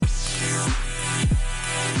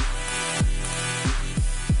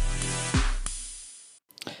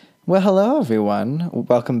Well, hello everyone.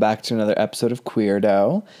 Welcome back to another episode of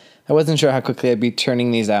Queerdo. I wasn't sure how quickly I'd be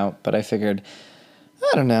turning these out, but I figured,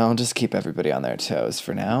 I don't know, I'll just keep everybody on their toes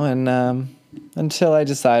for now, and until I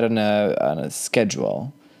decide on a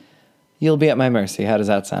schedule. You'll be at my mercy. How does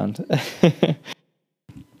that sound?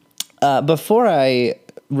 Before I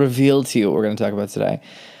reveal to you what we're going to talk about today,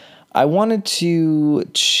 I wanted to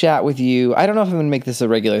chat with you. I don't know if I'm going to make this a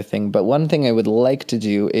regular thing, but one thing I would like to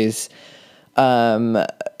do is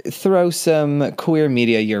throw some queer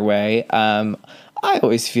media your way. I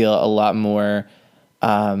always feel a lot more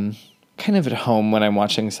kind of at home when I'm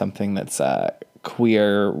watching something that's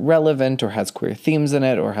queer relevant or has queer themes in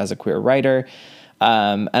it or has a queer writer.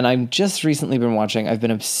 And I've just recently I've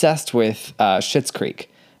been obsessed with Schitt's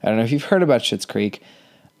Creek. I don't know if you've heard about Schitt's Creek,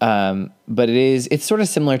 but it's sort of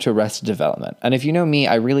similar to Arrested Development. And if you know me,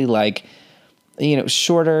 I really like,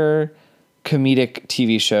 shorter comedic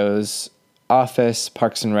TV shows. Office,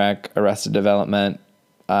 Parks and Rec, Arrested Development,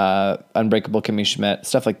 Unbreakable Kimmy Schmidt,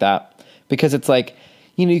 stuff like that. Because it's like,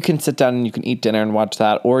 you can sit down and you can eat dinner and watch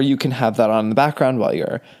that, or you can have that on in the background while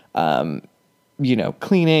you're,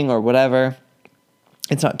 cleaning or whatever.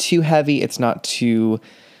 It's not too heavy. It's not too,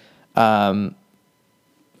 not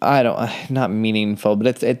meaningful,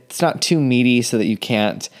 but it's not too meaty so that you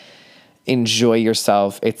can't enjoy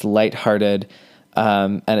yourself. It's lighthearted.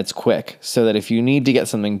 And it's quick, so that if you need to get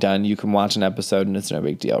something done, you can watch an episode and it's no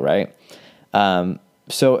big deal, right?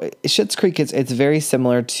 So Schitt's Creek, it's very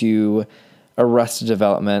similar to Arrested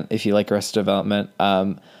Development, if you like Arrested Development.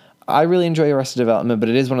 I really enjoy Arrested Development, but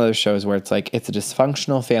it is one of those shows where it's a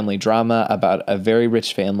dysfunctional family drama about a very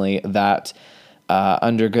rich family that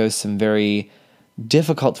undergoes some very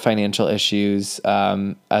difficult financial issues,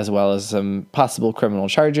 as well as some possible criminal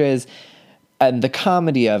charges. And the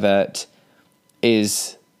comedy of it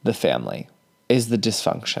is the family, is the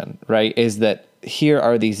dysfunction, right? Is that here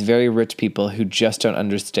are these very rich people who just don't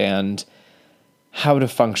understand how to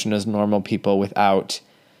function as normal people without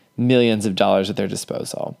millions of dollars at their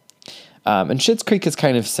disposal. And Schitt's Creek is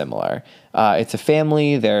kind of similar. It's a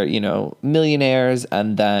family, they're, millionaires,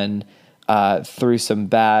 and then through some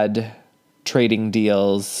bad trading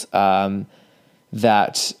deals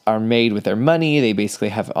that are made with their money, they basically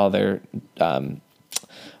have all their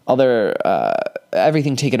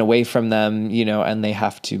everything taken away from them, and they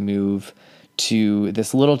have to move to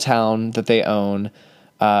this little town that they own,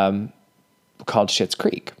 called Schitt's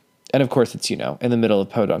Creek. And of course it's, in the middle of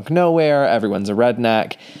podunk nowhere, everyone's a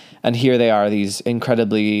redneck, and here they are, these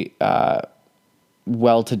incredibly,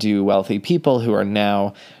 well-to-do, wealthy people who are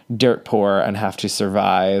now dirt poor and have to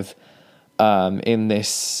survive, in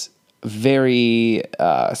this very,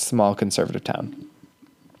 small conservative town.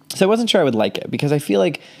 So I wasn't sure I would like it because I feel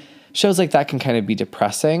like shows like that can kind of be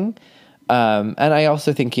depressing. And I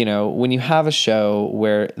also think, when you have a show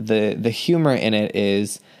where the humor in it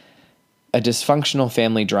is a dysfunctional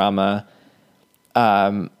family drama,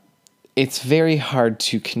 it's very hard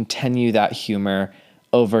to continue that humor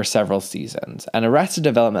over several seasons. And Arrested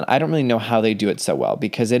Development, I don't really know how they do it so well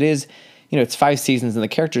because it is, it's 5 seasons and the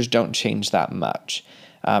characters don't change that much.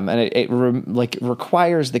 And it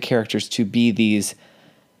requires the characters to be these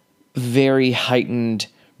very heightened,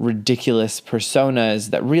 ridiculous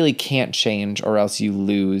personas that really can't change or else you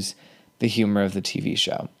lose the humor of the TV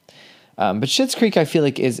show. But Schitt's Creek, I feel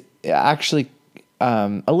like, is actually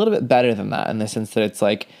a little bit better than that in the sense that it's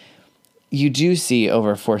you do see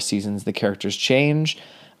over 4 seasons the characters change,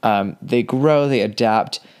 they grow, they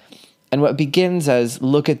adapt, and what begins as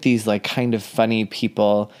look at these kind of funny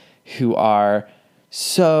people who are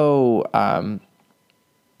so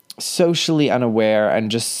socially unaware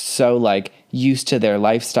and just so used to their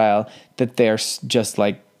lifestyle that they're just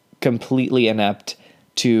completely inept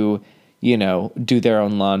to, do their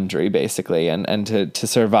own laundry basically and to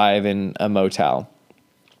survive in a motel.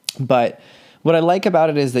 But what I like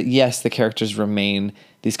about it is that yes, the characters remain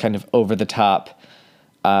these kind of over the top,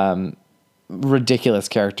 ridiculous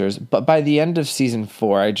characters. But by the end of season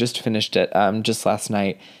 4, I just finished it just last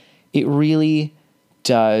night, it really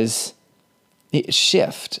does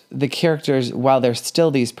shift. The characters, while they're still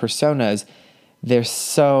these personas, they're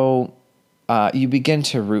so, you begin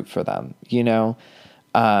to root for them,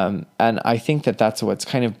 and I think that that's what's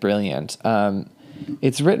kind of brilliant.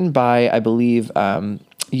 It's written by, I believe,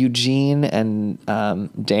 Eugene and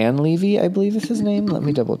Dan Levy, I believe is his name. Let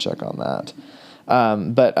me double check on that.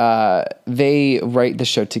 But they write the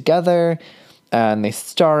show together, and they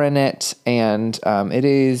star in it, and it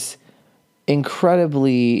is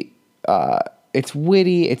incredibly, it's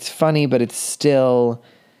witty, it's funny, but it's still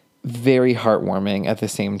very heartwarming at the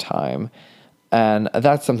same time. And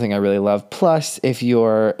that's something I really love. Plus, if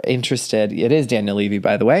you're interested, it is Daniel Levy,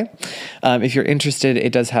 by the way. If you're interested,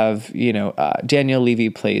 it does have, Daniel Levy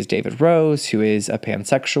plays David Rose, who is a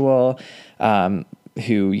pansexual,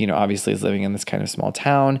 who, obviously is living in this kind of small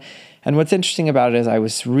town. And what's interesting about it is I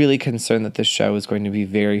was really concerned that this show was going to be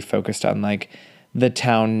very focused on like the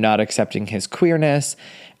town not accepting his queerness.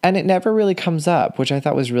 And it never really comes up, which I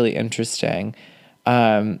thought was really interesting.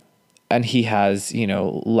 And he has,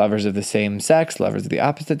 lovers of the same sex, lovers of the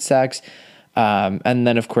opposite sex. And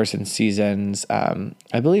then, of course, in seasons,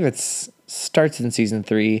 I believe starts in season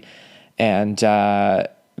 3 and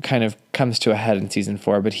kind of comes to a head in season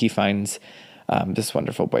 4. But he finds this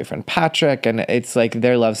wonderful boyfriend, Patrick. And it's like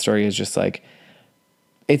their love story is just like,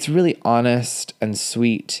 it's really honest and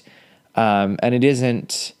sweet. And it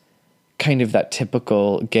isn't kind of that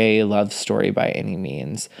typical gay love story by any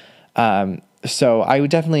means. So I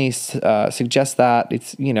would definitely suggest that.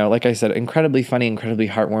 It's, like I said, incredibly funny, incredibly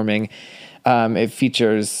heartwarming. It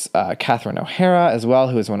features Catherine O'Hara as well,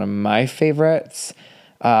 who is one of my favorites.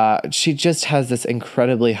 She just has this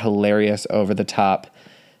incredibly hilarious, over-the-top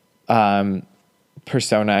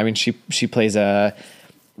persona. I mean, she plays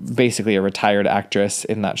basically a retired actress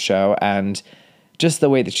in that show, and just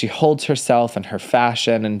the way that she holds herself and her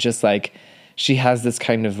fashion, and just like she has this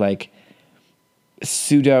kind of like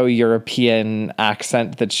pseudo-European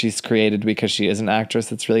accent that she's created because she is an actress.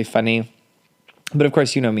 That's really funny. But of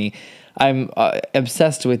course, you know me, I'm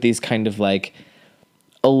obsessed with these kind of like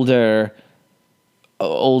old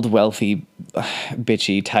wealthy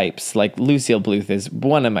bitchy types. Like Lucille Bluth is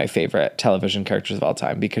one of my favorite television characters of all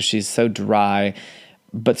time because she's so dry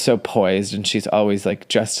but so poised, and she's always like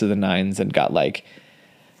dressed to the nines and got like,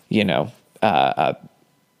 a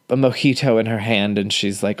mojito in her hand, and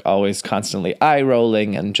she's like always constantly eye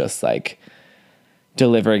rolling and just like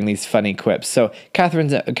delivering these funny quips. So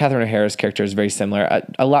Catherine O'Hara's character is very similar,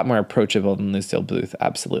 a lot more approachable than Lucille Bluth,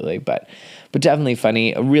 absolutely, but definitely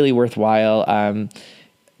funny, really worthwhile.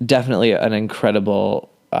 Definitely an incredible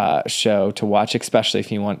show to watch, especially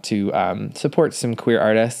if you want to support some queer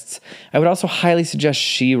artists. I would also highly suggest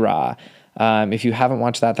She-Ra. If you haven't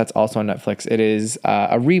watched that, that's also on Netflix. It is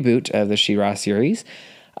a reboot of the She-Ra series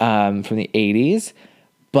from the 80s,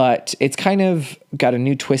 but it's kind of got a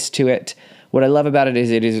new twist to it. What I love about it is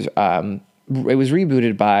it was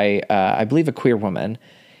rebooted by, I believe, a queer woman,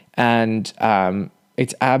 and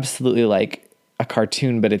it's absolutely like a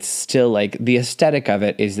cartoon, but it's still like the aesthetic of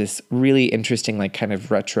it is this really interesting, like kind of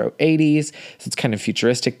retro 80s. So it's kind of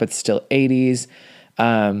futuristic, but still 80s.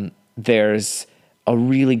 There's a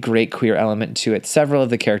really great queer element to it. Several of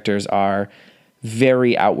the characters are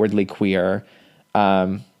very outwardly queer.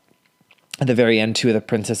 At the very end, two of the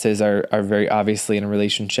princesses are very obviously in a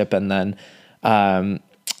relationship, and then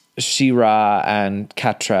She-Ra and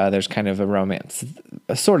Catra, there's kind of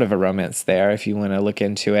a sort of a romance there if you want to look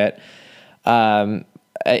into it.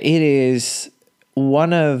 It is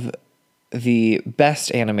one of the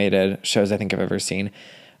best animated shows I think I've ever seen.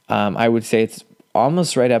 I would say it's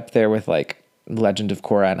almost right up there with like Legend of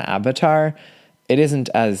Korra and Avatar. It isn't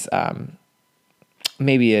as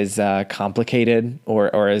maybe as complicated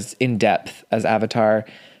or as in-depth as Avatar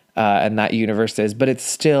and that universe is, but it's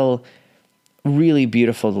still really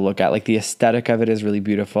beautiful to look at. Like the aesthetic of it is really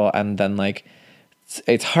beautiful, and then like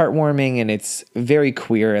it's heartwarming, and it's very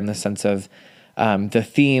queer in the sense of the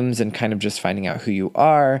themes and kind of just finding out who you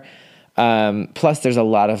are. Plus there's a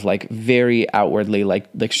lot of like very outwardly like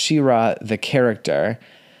She-Ra, the character,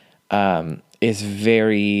 is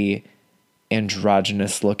very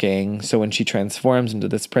androgynous looking. So when she transforms into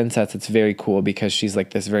this princess, it's very cool because she's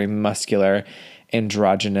like this very muscular,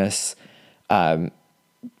 androgynous, kind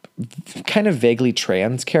of vaguely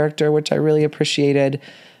trans character, which I really appreciated,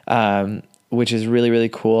 which is really, really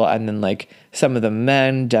cool. And then like some of the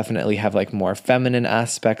men definitely have like more feminine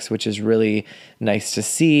aspects, which is really nice to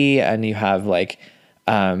see. And you have like,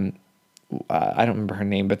 I don't remember her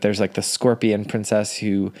name, but there's like the scorpion princess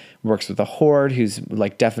who works with a horde, who's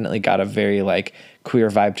like definitely got a very like queer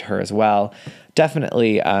vibe to her as well.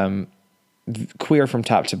 Definitely queer from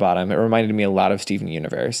top to bottom. It reminded me a lot of Steven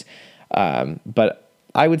Universe. But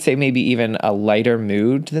I would say maybe even a lighter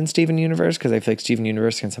mood than Steven Universe, because I feel like Steven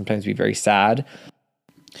Universe can sometimes be very sad.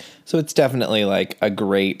 So it's definitely like a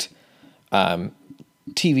great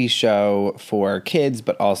TV show for kids,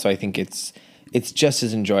 but also I think it's just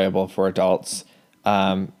as enjoyable for adults.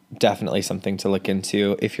 Definitely something to look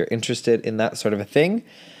into if you're interested in that sort of a thing.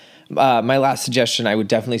 My last suggestion, I would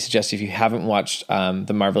definitely suggest if you haven't watched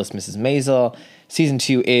The Marvelous Mrs. Maisel, season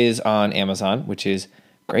 2 is on Amazon, which is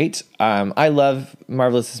great. I love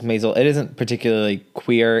Marvelous Mrs. Maisel. It isn't particularly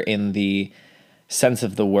queer in the sense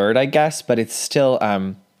of the word, I guess, but it's still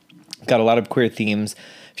got a lot of queer themes.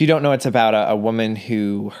 If you don't know, it's about a woman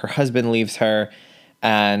who her husband leaves her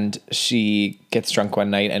and she gets drunk one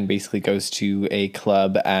night and basically goes to a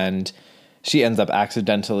club, and she ends up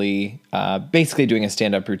accidentally basically doing a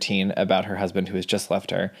stand-up routine about her husband who has just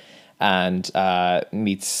left her, and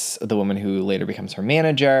meets the woman who later becomes her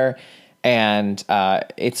manager. And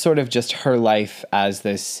it's sort of just her life as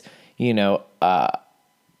this,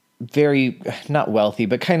 very, not wealthy,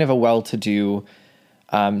 but kind of a well-to-do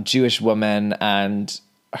Jewish woman, and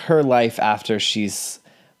her life after she's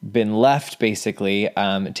been left, basically.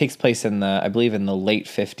 It takes place I believe in the late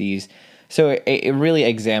 50s. So it really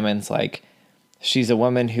examines, like, she's a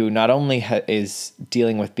woman who not only is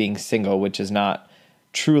dealing with being single, which is not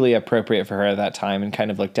truly appropriate for her at that time and kind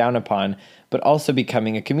of looked down upon, but also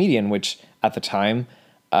becoming a comedian, which at the time,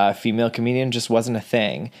 a female comedian just wasn't a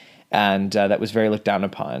thing. And that was very looked down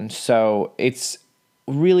upon. So it's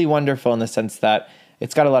really wonderful in the sense that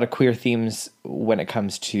it's got a lot of queer themes when it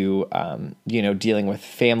comes to, dealing with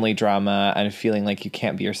family drama and feeling like you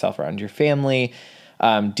can't be yourself around your family,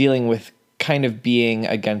 dealing with kind of being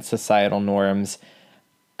against societal norms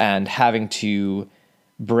and having to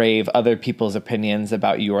brave other people's opinions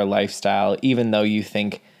about your lifestyle, even though you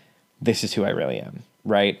think this is who I really am,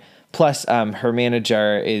 right? Plus, her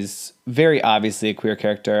manager is very obviously a queer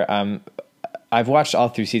character. I've watched all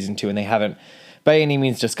through season 2, and they haven't by any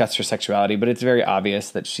means discussed her sexuality, but it's very obvious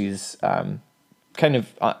that she's kind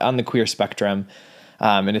of on the queer spectrum,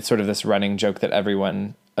 and it's sort of this running joke that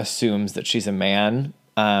everyone assumes that she's a man.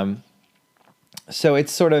 So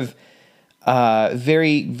it's sort of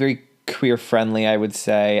very, very queer friendly, I would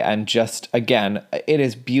say, and just, again, it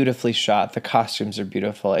is beautifully shot. The costumes are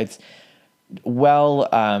beautiful. It's well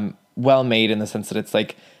made in the sense that it's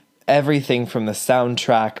like everything from the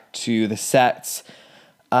soundtrack to the sets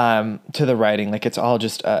to the writing, like it's all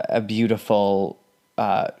just a beautiful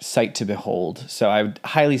sight to behold. So I would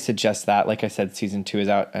highly suggest that. Like I said, season 2 is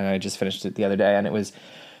out, and I just finished it the other day, and it was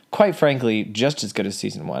quite frankly just as good as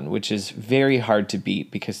season 1, which is very hard to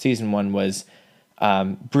beat because season 1 was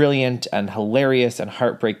brilliant and hilarious and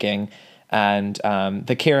heartbreaking, and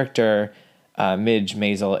the character Midge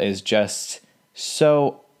Maisel is just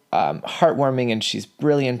so heartwarming, and she's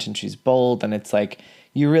brilliant and she's bold, and it's like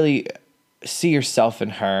you really see yourself in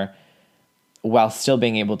her while still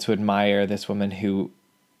being able to admire this woman who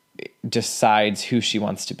decides who she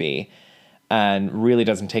wants to be and really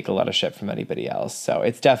doesn't take a lot of shit from anybody else. So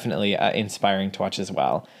it's definitely inspiring to watch as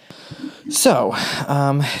well. So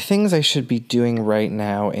things I should be doing right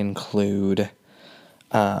now include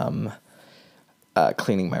cleaning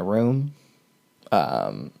my room,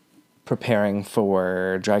 preparing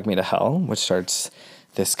for Drag Me to Hell, which starts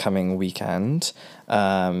this coming weekend.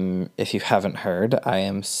 If you haven't heard, I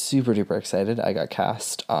am super duper excited. I got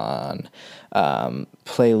cast on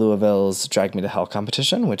Play Louisville's Drag Me to Hell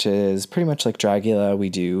competition, which is pretty much like Dragula. We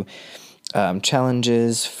do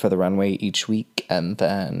challenges for the runway each week, and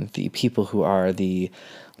then the people who are the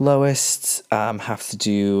lowest have to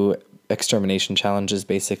do extermination challenges,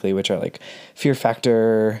 basically, which are like Fear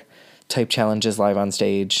Factor type challenges live on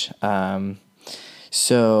stage.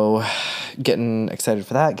 So getting excited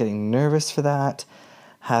for that, getting nervous for that,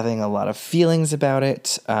 having a lot of feelings about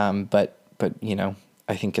it. But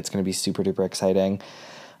I think it's going to be super duper exciting.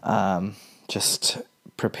 Just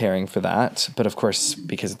preparing for that. But of course,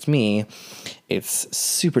 because it's me, it's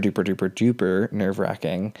super duper duper duper nerve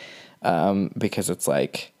wracking. Because it's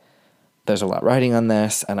like, there's a lot riding on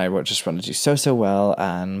this, and I just want to do so well.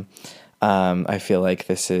 And I feel like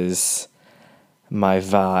this is my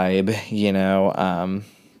vibe,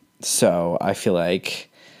 so I feel like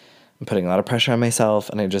I'm putting a lot of pressure on myself,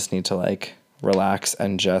 and I just need to like relax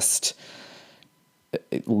and just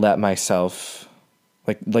let myself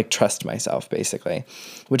like trust myself, basically,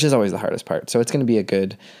 which is always the hardest part. So it's going to be a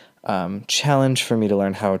good challenge for me to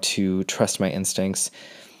learn how to trust my instincts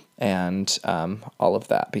and all of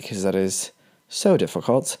that, because that is so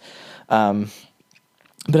difficult.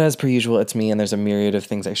 But as per usual, it's me, and there's a myriad of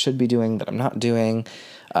things I should be doing that I'm not doing.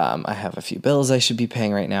 I have a few bills I should be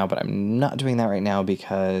paying right now, but I'm not doing that right now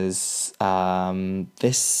because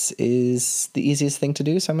this is the easiest thing to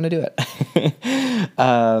do, so I'm going to do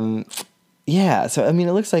it. Yeah, so I mean,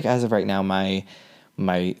 it looks like as of right now,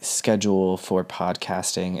 my schedule for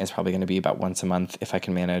podcasting is probably going to be about once a month if I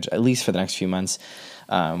can manage, at least for the next few months,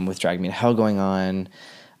 with Drag Me to Hell going on.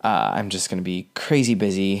 I'm just going to be crazy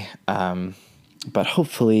busy. But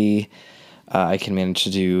hopefully I can manage to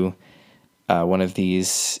do one of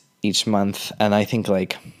these each month. And I think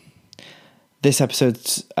like this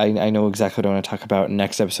episode's, I know exactly what I want to talk about.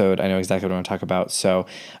 Next episode, I know exactly what I want to talk about. So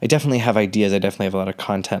I definitely have ideas. I definitely have a lot of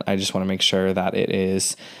content. I just want to make sure that it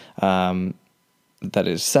is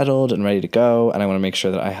settled and ready to go. And I want to make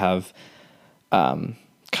sure that I have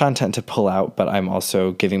content to pull out, but I'm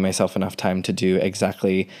also giving myself enough time to do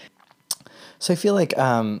exactly. So I feel like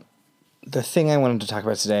the thing I wanted to talk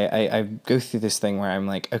about today, I go through this thing where I'm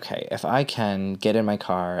like, okay, if I can get in my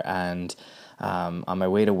car and on my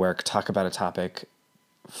way to work, talk about a topic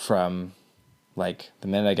from like the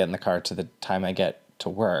minute I get in the car to the time I get to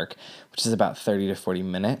work, which is about 30 to 40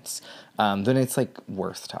 minutes, then it's like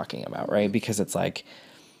worth talking about, right? Because it's like,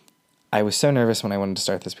 I was so nervous when I wanted to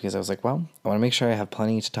start this because I was like, well, I want to make sure I have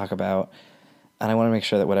plenty to talk about. And I want to make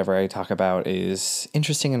sure that whatever I talk about is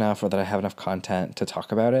interesting enough or that I have enough content to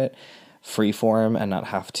talk about it free form and not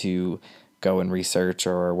have to go and research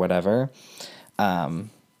or whatever.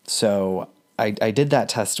 So I did that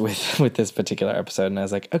test with this particular episode, and I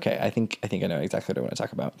was like, okay, I think I know exactly what I want to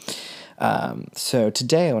talk about. So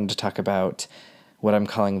today I wanted to talk about what I'm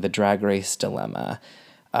calling the Drag Race dilemma.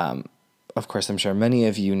 Of course, I'm sure many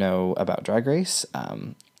of you know about Drag Race,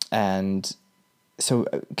 and so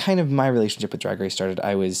kind of my relationship with Drag Race started.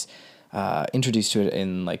 I was introduced to it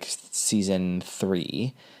in like season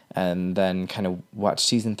 3, and then kind of watched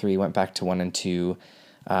season 3, went back to 1 and 2,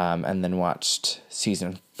 and then watched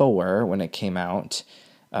season 4 when it came out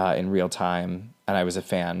in real time, and I was a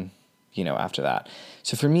fan, after that.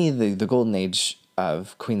 So for me, the golden age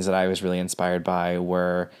of queens that I was really inspired by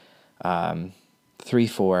were 3,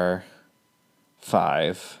 4,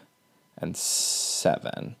 5, and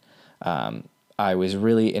 7. I was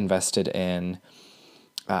really invested in,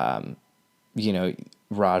 Raja,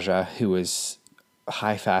 who was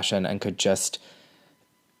high fashion and could just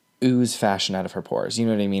ooze fashion out of her pores. You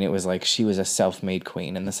know what I mean? It was like she was a self-made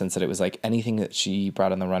queen in the sense that it was like anything that she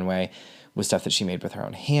brought on the runway was stuff that she made with her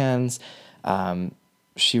own hands.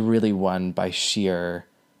 She really won by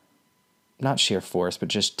not sheer force, but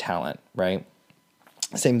just talent, right?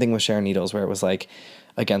 Same thing with Sharon Needles, where it was like,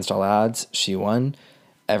 against all odds, she won.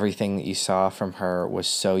 Everything that you saw from her was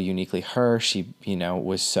so uniquely her. She,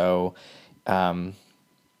 was so,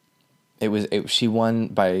 she won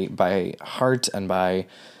by heart and by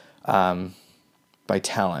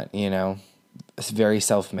talent, It's very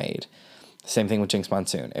self-made. Same thing with Jinx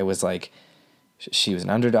Monsoon. It was like, she was an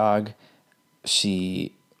underdog.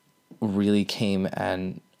 She really came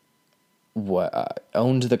and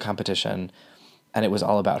owned the competition, and it was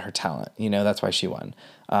all about her talent. That's why she won.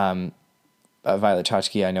 Violet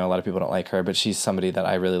Chachki, I know a lot of people don't like her, but she's somebody that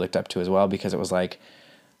I really looked up to as well, because it was like,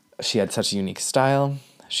 she had such a unique style.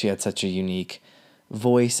 She had such a unique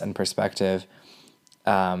voice and perspective,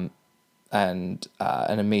 and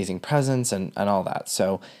an amazing presence and all that.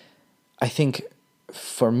 So I think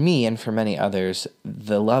for me and for many others,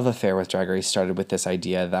 the love affair with Drag Race started with this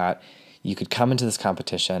idea that you could come into this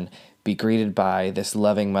competition, be greeted by this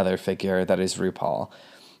loving mother figure that is RuPaul,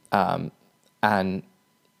 and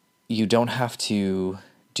you don't have to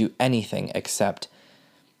do anything except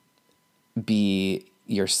be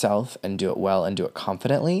yourself and do it well and do it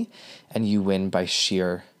confidently, and you win by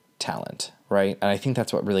sheer talent, right? And I think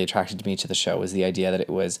that's what really attracted me to the show, was the idea that it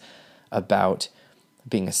was about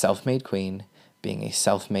being a self-made queen, being a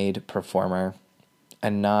self-made performer,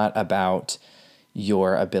 and not about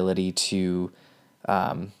your ability to,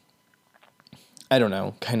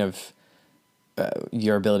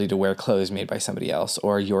 your ability to wear clothes made by somebody else,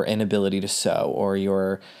 or your inability to sew, or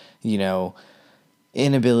your,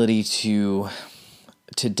 inability to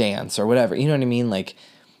dance or whatever. You know what I mean? Like,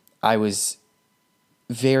 I was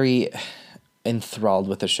very enthralled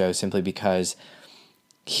with the show simply because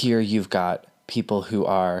here you've got people who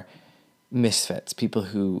are misfits, people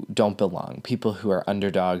who don't belong, people who are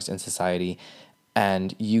underdogs in society,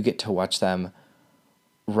 and you get to watch them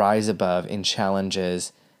rise above in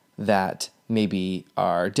challenges that maybe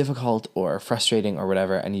are difficult or frustrating or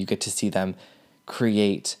whatever, and you get to see them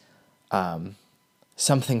create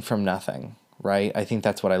something from nothing, right? I think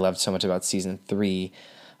that's what I loved so much about season 3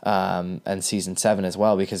 and season 7 as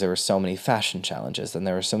well, because there were so many fashion challenges, and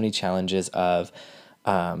there were so many challenges of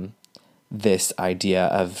this idea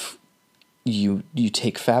of you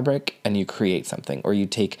take fabric and you create something, or you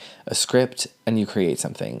take a script and you create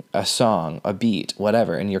something, a song, a beat,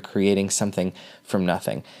 whatever, and you're creating something from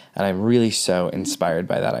nothing. And I'm really so inspired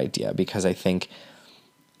by that idea, because I think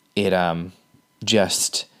it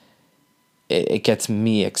it gets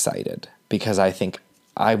me excited, because I think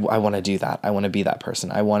I want to do that. I want to be that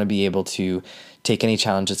person. I want to be able to take any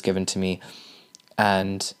challenge that's given to me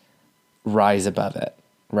and rise above it,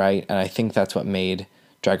 right? And I think that's what made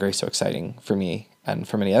Drag Race so exciting for me and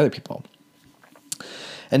for many other people.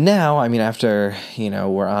 And now, I mean, after,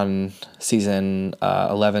 we're on season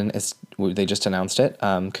 11, they just announced it.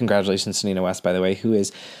 Congratulations to Nina West, by the way, who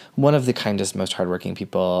is one of the kindest, most hardworking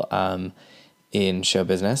people in show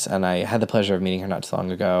business. And I had the pleasure of meeting her not too long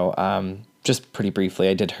ago. Just pretty briefly,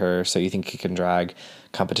 I did her So You Think You Can Drag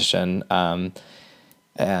competition.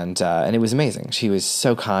 And it was amazing. She was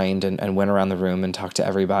so kind and went around the room and talked to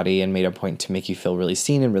everybody and made a point to make you feel really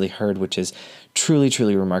seen and really heard, which is truly,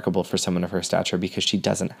 truly remarkable for someone of her stature, because she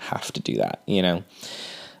doesn't have to do that,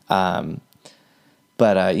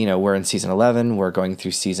 But we're in season 11. We're going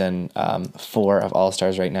through season 4 of All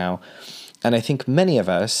Stars right now. And I think many of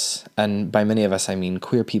us, and by many of us I mean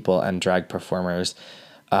queer people and drag performers,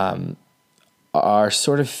 are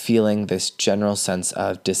sort of feeling this general sense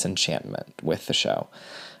of disenchantment with the show.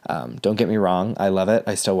 Don't get me wrong, I love it.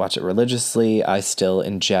 I still watch it religiously. I still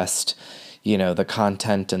ingest, the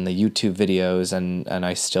content and the YouTube videos, and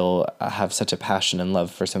I still have such a passion and love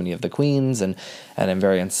for so many of the queens, and I'm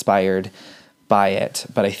very inspired by it.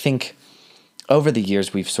 But I think over the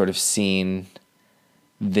years we've sort of seen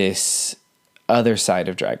this other side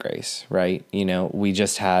of Drag Race, right? We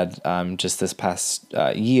just had, just this past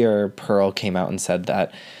year, Pearl came out and said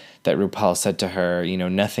that RuPaul said to her,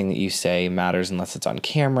 nothing that you say matters unless it's on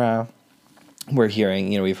camera. We're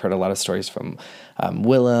hearing, we've heard a lot of stories from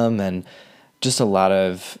Willem, and just a lot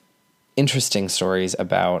of interesting stories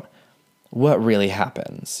about what really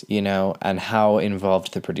happens, and how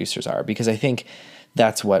involved the producers are. Because I think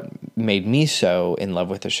that's what made me so in love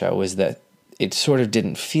with the show, was that it sort of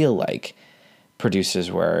didn't feel like producers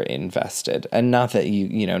were invested. And not that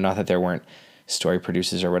not that there weren't story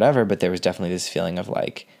producers or whatever, but there was definitely this feeling of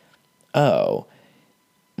like, oh,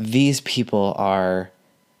 these people are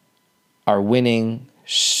winning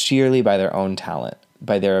sheerly by their own talent,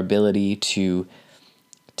 by their ability to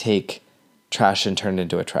take trash and turn it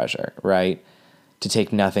into a treasure, right? To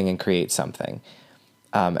take nothing and create something.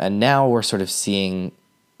 And now we're sort of seeing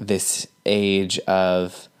this age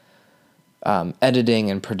of editing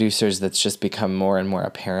and producers that's just become more and more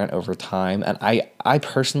apparent over time. And I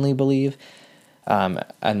personally believe, and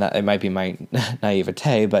that it might be my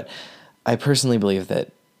naivete, but I personally believe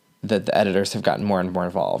that the editors have gotten more and more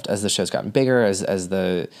involved as the show's gotten bigger, as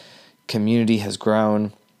the community has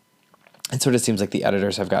grown. It sort of seems like the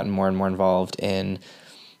editors have gotten more and more involved in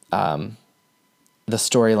the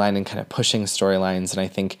storyline and kind of pushing storylines. And I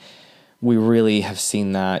think we really have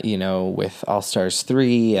seen that, with All Stars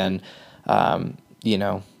 3, and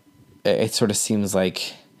it sort of seems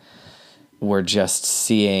like we're just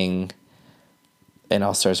seeing in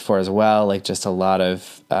All Stars 4 as well, like just a lot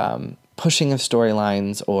of pushing of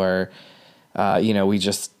storylines, or, we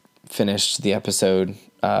just finished the episode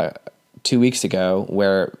 2 weeks ago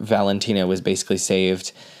where Valentina was basically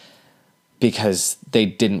saved because they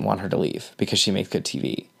didn't want her to leave, because she makes good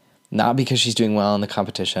TV. Not because she's doing well in the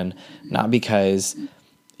competition, not because,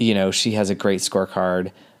 she has a great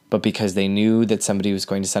scorecard, but because they knew that somebody was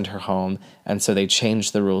going to send her home, and so they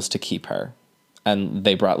changed the rules to keep her. And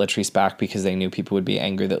they brought Latrice back because they knew people would be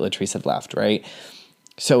angry that Latrice had left, right?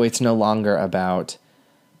 So it's no longer about,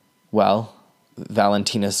 well,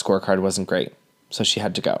 Valentina's scorecard wasn't great, so she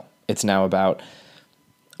had to go. It's now about,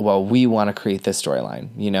 well, we want to create this storyline,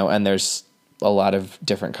 and there's a lot of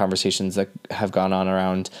different conversations that have gone on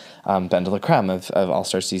around Ben de la Creme of All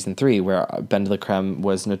Stars Season 3, where Ben de la Creme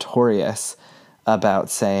was notorious about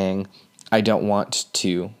saying, I don't want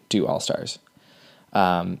to do All Stars.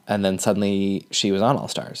 And then suddenly she was on All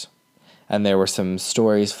Stars. And there were some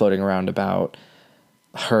stories floating around about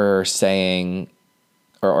her saying,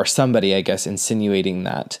 or somebody, I guess, insinuating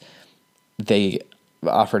that they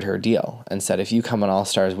offered her a deal and said, if you come on All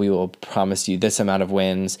Stars, we will promise you this amount of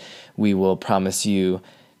wins. We will promise you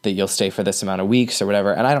that you'll stay for this amount of weeks or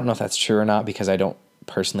whatever. And I don't know if that's true or not, because I don't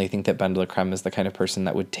personally think that Ben de la Creme is the kind of person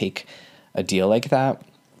that would take a deal like that.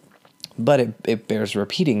 But it bears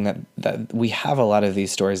repeating that we have a lot of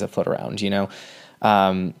these stories that float around,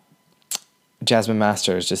 Jasmine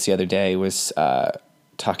Masters just the other day was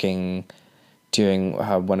doing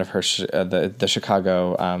one of her the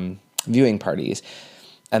Chicago viewing parties,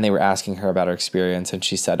 and they were asking her about her experience, and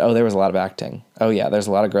she said, oh, there was a lot of acting. Oh yeah, there's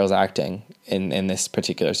a lot of girls acting in this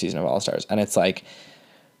particular season of All Stars. And it's like,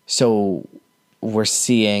 so we're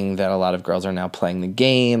seeing that a lot of girls are now playing the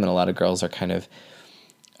game, and a lot of girls are kind of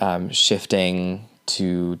shifting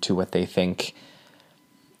to what they think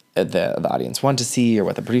the audience want to see, or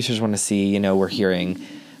what the producers want to see. We're hearing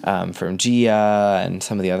from Gia and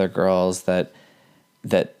some of the other girls that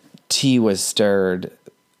tea was stirred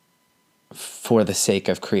for the sake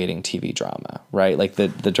of creating TV drama, right? Like the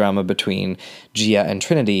drama between Gia and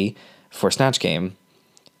Trinity for Snatch Game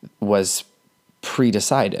was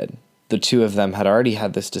pre-decided. The two of them had already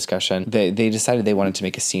had this discussion. They decided they wanted to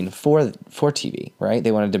make a scene for TV, right?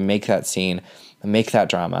 They wanted to make that scene, make that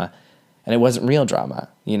drama, and it wasn't real drama,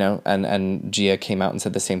 you know? And Gia came out and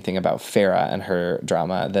said the same thing about Farrah and her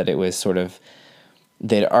drama, that it was sort of,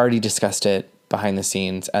 they'd already discussed it behind the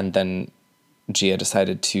scenes, and then Gia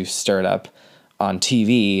decided to stir it up on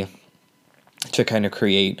TV to kind of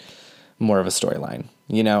create more of a storyline,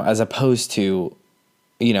 you know, as opposed to,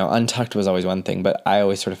 you know, Untucked was always one thing, but I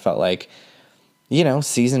always sort of felt like, you know,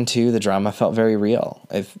 season 2, the drama felt very real.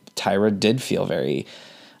 If Tyra did feel very,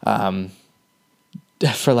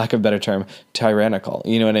 for lack of a better term, tyrannical,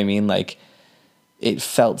 you know what I mean? Like, it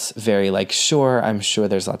felt very like, sure, I'm sure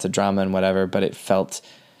there's lots of drama and whatever, but it felt,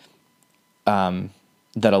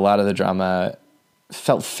 that a lot of the drama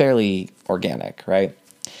felt fairly organic, right?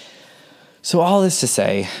 So all this to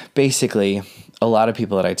say, basically, a lot of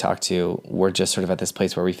people that I talk to were just sort of at this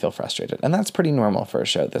place where we feel frustrated. And that's pretty normal for a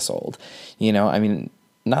show this old. You know, I mean,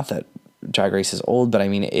 not that Drag Race is old, but I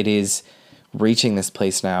mean, it is reaching this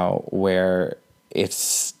place now where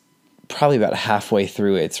it's probably about halfway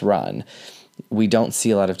through its run. We don't see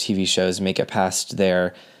a lot of TV shows make it past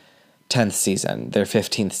their 10th season, their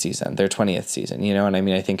 15th season, their 20th season, you know? And I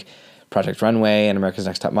mean, I think Project Runway and America's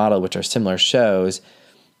Next Top Model, which are similar shows,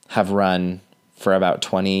 have run for about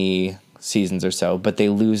 20 seasons or so, but they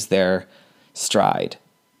lose their stride.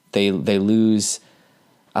 They lose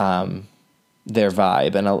their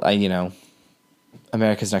vibe. And, you know,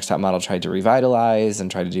 America's Next Top Model tried to revitalize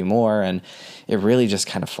and try to do more, and it really just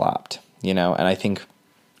kind of flopped, you know? And I think,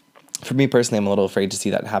 for me personally, I'm a little afraid to see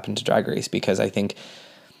that happen to Drag Race, because I think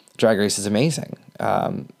Drag Race is amazing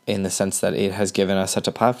in the sense that it has given us such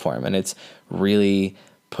a platform, and it's really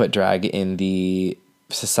put drag in the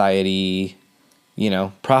society, you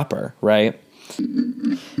know, proper, right?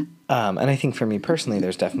 And I think for me personally,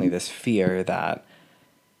 there's definitely this fear that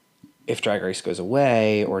if Drag Race goes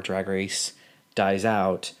away or Drag Race dies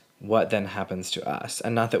out, what then happens to us?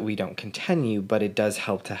 And not that we don't continue, but it does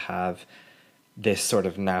help to have this sort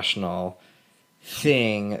of national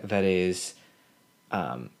thing that is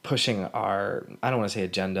pushing our, I don't want to say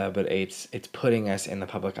agenda, but it's putting us in the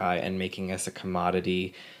public eye and making us a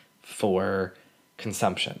commodity for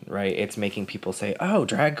consumption, right? It's making people say, oh,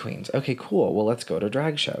 drag queens. Okay, cool. Well, let's go to a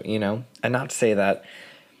drag show, you know? And not to say that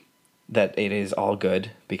it is all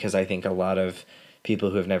good, because I think a lot of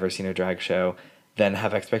people who have never seen a drag show then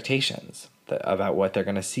have expectations about what they're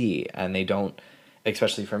going to see. And they don't,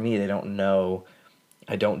 especially for me, they don't know.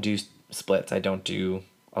 I don't do splits. I don't do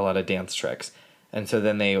a lot of dance tricks. And so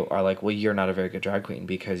then they are like, well, you're not a very good drag queen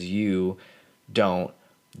because you don't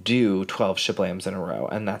do 12 shiplams in a row,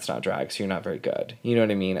 and that's not drag, so you're not very good. You know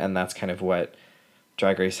what I mean? And that's kind of what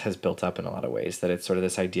Drag Race has built up in a lot of ways, that it's sort of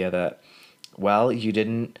this idea that, well, you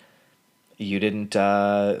didn't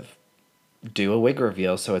do a wig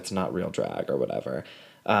reveal, so it's not real drag or whatever.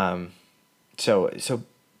 So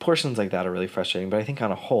portions like that are really frustrating, but I think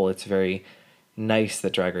on a whole, it's very nice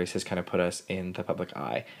that Drag Race has kind of put us in the public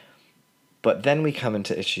eye. But then we come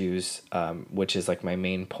into issues, which is like my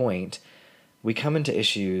main point. We come into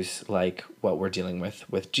issues like what we're dealing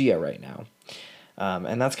with Gia right now.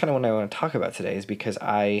 And that's kind of what I want to talk about today, is because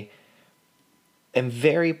I am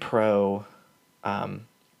very pro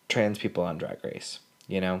trans people on Drag Race,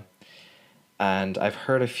 you know? And I've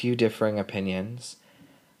heard a few differing opinions,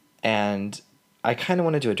 and I kind of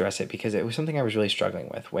wanted to address it because it was something I was really struggling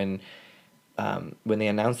with. When they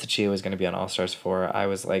announced that Gia was going to be on All Stars 4, I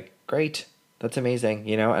was like, great, that's amazing,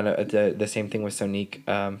 you know? And the same thing with Sonique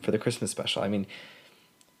for the Christmas special. I mean,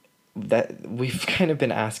 that we've kind of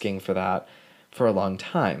been asking for that for a long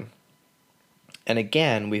time. And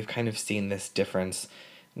again, we've kind of seen this difference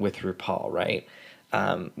with RuPaul, right?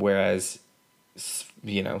 Whereas,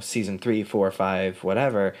 you know, season 3, 4, 5,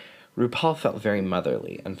 whatever, RuPaul felt very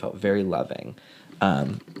motherly and felt very loving.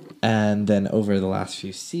 And then over the last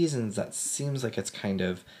few seasons, that seems like it's kind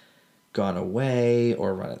of gone away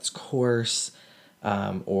or run its course.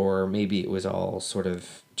 Or maybe it was all sort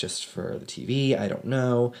of just for the TV. I don't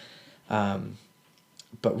know.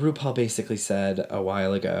 But RuPaul basically said a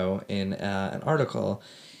while ago in an article,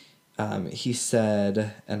 he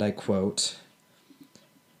said, and I quote,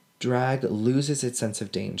 "Drag loses its sense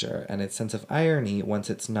of danger and its sense of irony once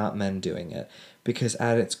it's not men doing it, because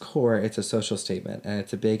at its core, it's a social statement, and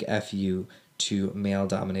it's a big FU to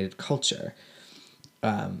male-dominated culture."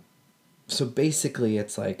 So basically,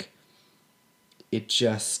 it's like, it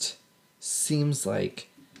just seems like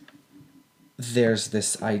there's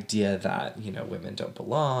this idea that, you know, women don't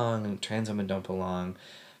belong, and trans women don't belong.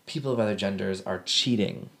 People of other genders are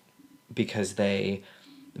cheating because they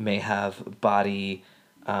may have body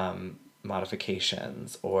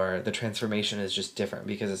modifications, or the transformation is just different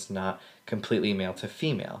because it's not completely male to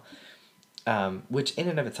female, which in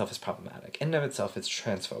and of itself is problematic. In and of itself, it's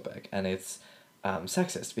transphobic, and it's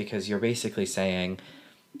sexist, because you're basically saying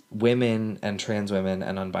women and trans women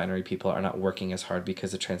and non-binary people are not working as hard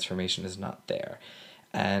because the transformation is not there.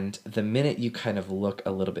 And the minute you kind of look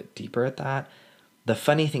a little bit deeper at that, the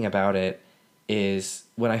funny thing about it is,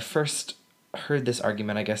 when I first heard this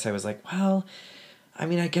argument, I guess I was like, well, I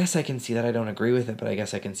mean, I guess I can see that. I don't agree with it, but I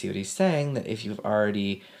guess I can see what he's saying, that if you've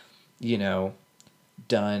already, you know,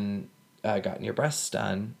 gotten your breasts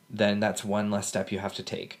done, then that's one less step you have to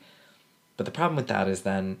take. But the problem with that is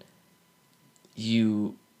then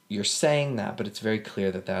you're saying that, but it's very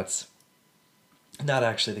clear that that's not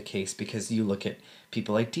actually the case, because you look at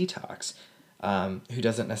people like Detox, who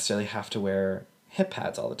doesn't necessarily have to wear hip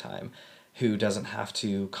pads all the time, who doesn't have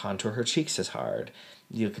to contour her cheeks as hard.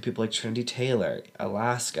 You look at people like Trinity Taylor,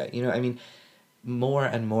 Alaska, I mean, more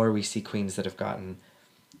and more we see queens that have gotten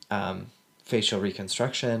facial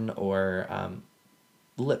reconstruction, or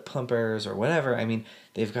lip plumpers, or whatever. I mean,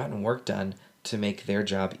 they've gotten work done to make their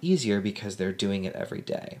job easier because they're doing it every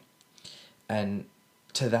day. And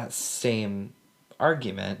to that same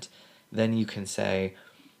argument, then you can say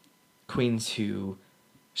queens who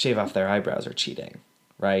shave off their eyebrows are cheating,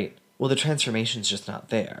 right? Well, the transformation's just not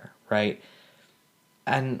there, right?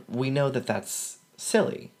 And we know that that's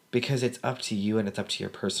silly, because it's up to you, and it's up to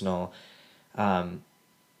your personal,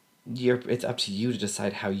 it's up to you to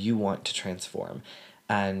decide how you want to transform.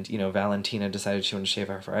 And, Valentina decided she wanted to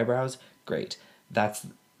shave off her eyebrows. Great. That's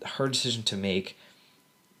her decision to make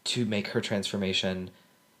her transformation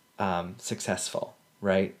successful,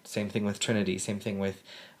 right? Same thing with Trinity. Same thing with,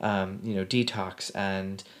 Detox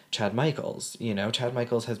and Chad Michaels. Chad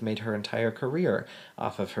Michaels has made her entire career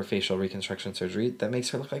off of her facial reconstruction surgery that makes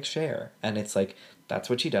her look like Cher. And it's like, that's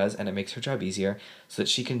what she does, and it makes her job easier so that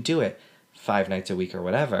she can do it 5 nights a week or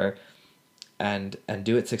whatever, and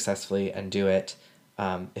do it successfully, and do it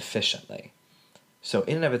efficiently. So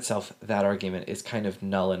in and of itself, that argument is kind of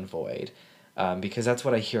null and void, because that's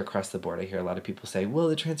what I hear across the board. I hear a lot of people say, well,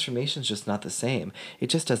 the transformation's just not the same. It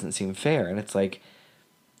just doesn't seem fair. And it's like,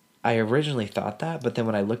 I originally thought that, but then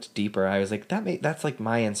when I looked deeper, I was like, that's like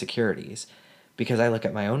my insecurities, because I look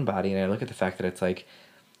at my own body, and I look at the fact that it's like,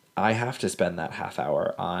 I have to spend that half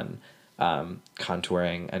hour on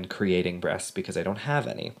contouring and creating breasts because I don't have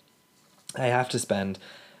any. I have to spend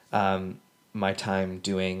my time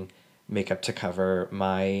doing makeup to cover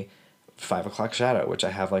my 5 o'clock shadow, which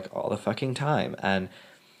I have like all the fucking time. And,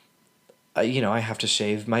 I have to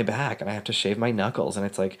shave my back, and I have to shave my knuckles. And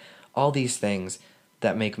it's like all these things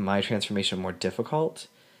that make my transformation more difficult.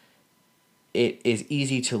 It is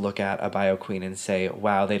easy to look at a bio queen and say,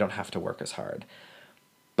 wow, they don't have to work as hard.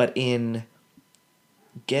 But in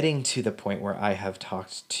getting to the point where I have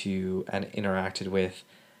talked to and interacted with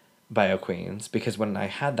bio queens, because when I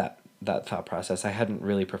had that thought process, I hadn't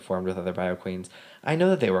really performed with other bio queens. I know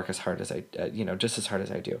that they work as hard as just as hard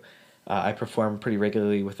as I do. I perform pretty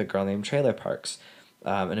regularly with a girl named Trailer Parks,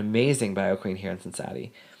 an amazing bio queen here in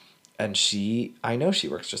Cincinnati. And I know she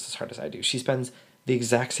works just as hard as I do. She spends the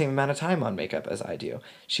exact same amount of time on makeup as I do.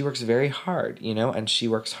 She works very hard, and she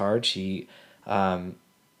works hard. She, she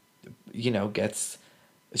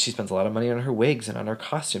spends a lot of money on her wigs and on her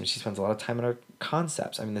costumes. She spends a lot of time on her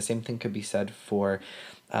concepts. I mean, the same thing could be said for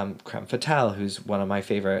Creme Fatale, who's one of my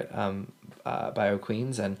favorite bio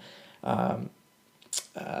queens, and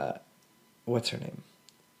what's her name?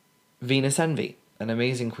 Venus Envy, an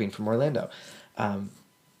amazing queen from Orlando.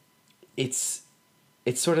 It's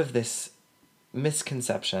sort of this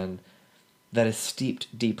misconception that is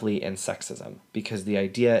steeped deeply in sexism, because the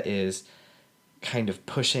idea is kind of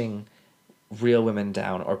pushing real women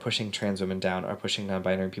down, or pushing trans women down, or pushing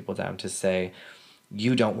non-binary people down to say,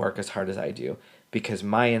 you don't work as hard as I do, because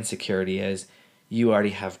my insecurity is you already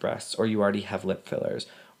have breasts, or you already have lip fillers,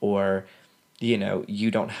 or,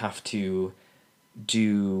 you don't have to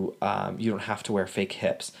you don't have to wear fake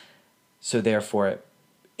hips. So therefore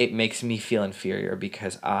it makes me feel inferior,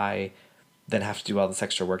 because I then have to do all this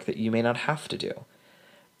extra work that you may not have to do.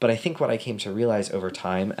 But I think what I came to realize over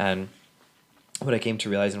time, and what I came to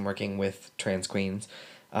realize in working with trans queens,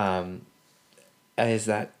 is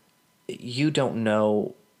that you don't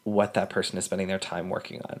know what that person is spending their time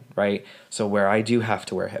working on, right? So where I do have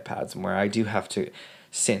to wear hip pads, and where I do have to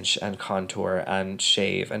cinch and contour and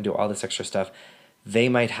shave and do all this extra stuff, they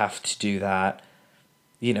might have to do that.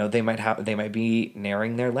 They might be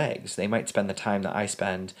narrowing their legs. They might spend the time that I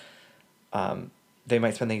spend. They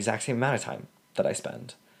might spend the exact same amount of time that I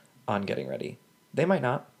spend on getting ready. They might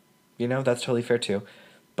not. That's totally fair too.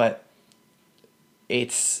 But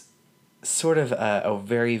it's sort of a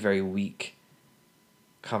very, very weak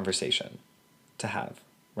conversation to have,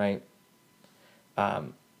 right?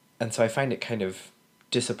 And so I find it kind of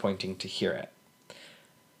disappointing to hear it.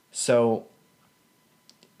 So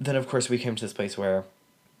then, of course, we came to this place where,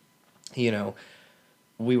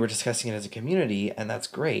 we were discussing it as a community, and that's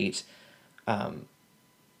great.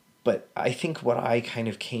 But I think what I kind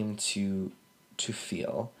of came to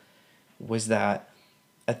feel was that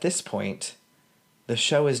at this point, the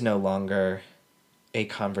show is no longer a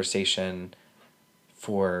conversation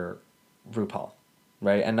for RuPaul,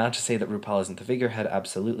 right? And not to say that RuPaul isn't the figurehead,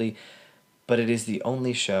 absolutely, but it is the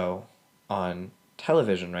only show on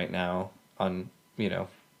television right now, on,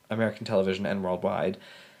 American television and worldwide,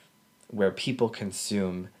 where people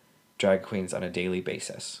consume drag queens on a daily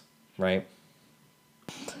basis, right?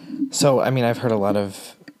 So, I mean, I've heard a lot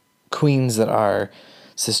of queens that are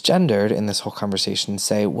cisgendered in this whole conversation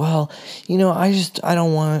say, well, I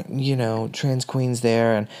don't want, trans queens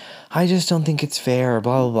there, and I just don't think it's fair, or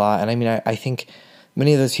blah, blah, blah. And I mean, I think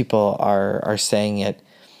many of those people are saying it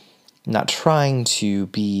not trying to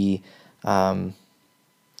be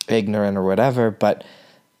ignorant or whatever, but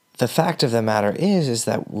the fact of the matter is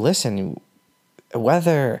that, listen,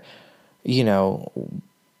 whether,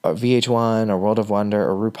 VH1 or World of Wonder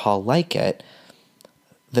or RuPaul like it,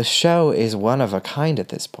 the show is one of a kind at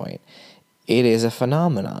this point. It is a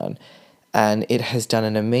phenomenon, and it has done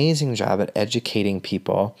an amazing job at educating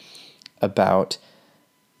people about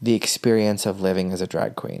the experience of living as a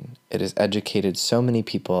drag queen. It has educated so many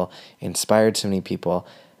people, inspired so many people,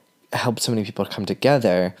 helped so many people come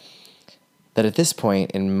together, that at this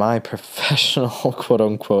point, in my professional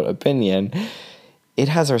quote-unquote opinion, it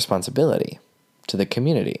has a responsibility to the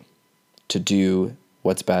community to do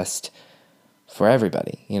what's best for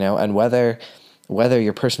everybody, and whether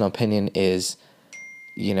your personal opinion is,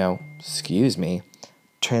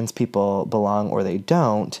 trans people belong or they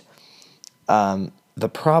don't, the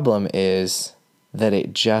problem is that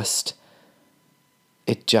it just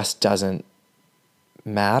doesn't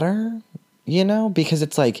matter, because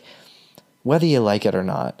it's like, whether you like it or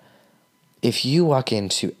not, if you walk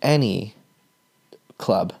into any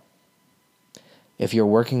club, if you're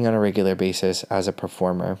working on a regular basis as a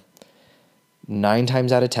performer, 9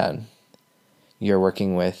 times out of 10, you're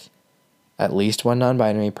working with at least one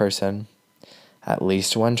non-binary person, at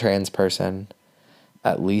least one trans person,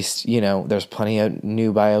 at least, there's plenty of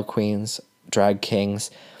new bio queens, drag kings.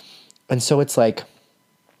 And so it's like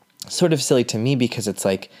sort of silly to me, because it's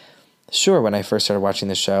like, sure, when I first started watching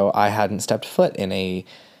the show, I hadn't stepped foot in a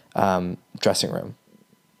dressing room.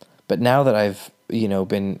 But now that I've,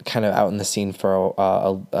 been kind of out in the scene for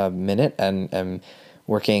a minute and am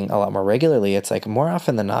working a lot more regularly, it's like more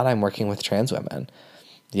often than not, I'm working with trans women,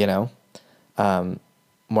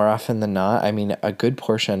 more often than not. I mean, a good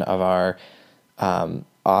portion of our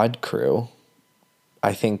odd crew,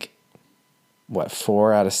 I think,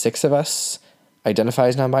 4 out of 6 of us identify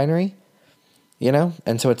as non-binary,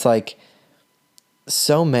 And so it's like,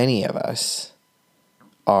 so many of us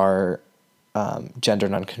are gender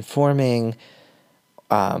non-conforming.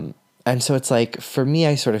 And so it's like, for me,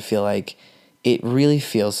 I sort of feel like it really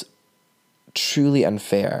feels truly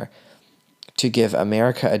unfair to give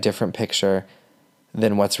America a different picture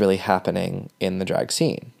than what's really happening in the drag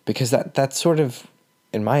scene. Because that sort of,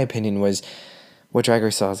 in my opinion, was what Drag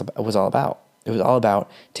Race was all about. It was all about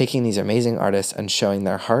taking these amazing artists and showing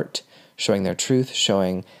their heart, showing their truth,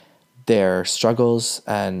 showing their struggles,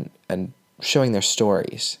 and showing their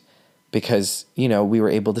stories. Because, we were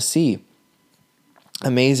able to see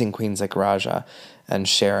amazing queens like Raja and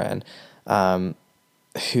Sharon,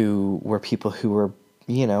 who were people who were,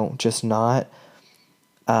 just not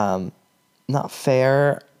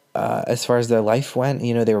fair as far as their life went.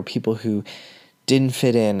 They were people who didn't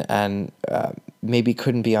fit in and maybe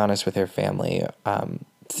couldn't be honest with their family.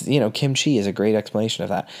 Kim Chi is a great explanation of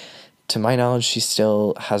that. To my knowledge, she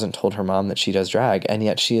still hasn't told her mom that she does drag, and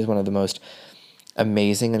yet she is one of the most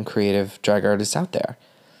amazing and creative drag artists out there.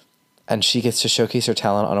 And she gets to showcase her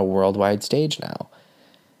talent on a worldwide stage now.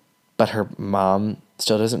 But her mom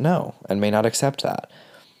still doesn't know and may not accept that.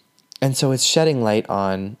 And so it's shedding light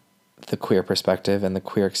on the queer perspective and the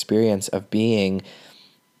queer experience of being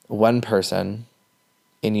one person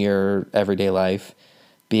in your everyday life,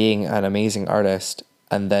 being an amazing artist,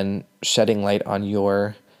 and then shedding light on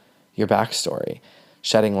your backstory,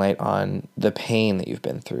 shedding light on the pain that you've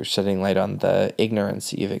been through, shedding light on the ignorance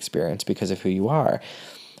that you've experienced because of who you are.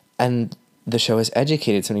 And the show has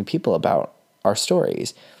educated so many people about our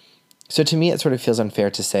stories. So to me, it sort of feels unfair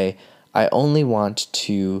to say, I only want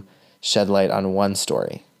to shed light on one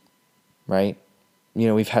story, right?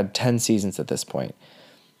 We've had 10 seasons at this point.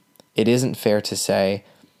 it isn't fair to say,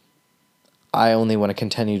 I only want to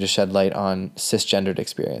continue to shed light on cisgendered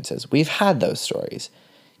experiences. We've had those stories,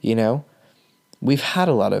 you know? We've had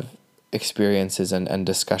a lot of experiences and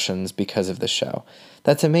discussions because of the show.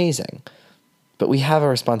 That's amazing. But we have a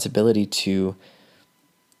responsibility to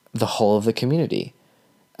the whole of the community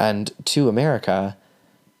and to America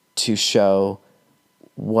to show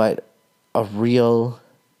what a real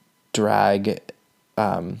drag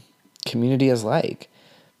community is like.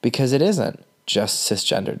 Because it isn't just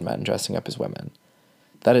cisgendered men dressing up as women.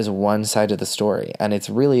 That is one side of the story. And it's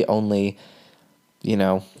really only,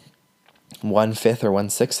 1/5 or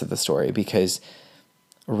 1/6 of the story, because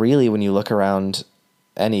really when you look around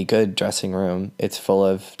any good dressing room, it's full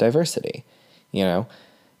of diversity. It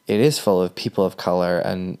is full of people of color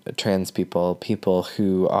and trans people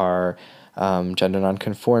who are gender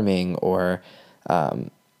nonconforming or,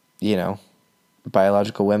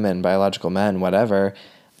 biological women, biological men, whatever.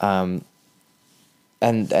 And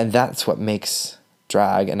that's what makes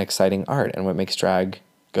drag an exciting art and what makes drag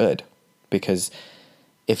good. Because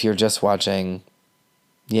if you're just watching,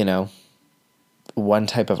 one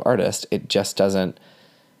type of artist,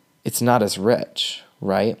 it's not as rich,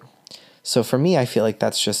 right? So for me, I feel like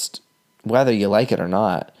that's just, whether you like it or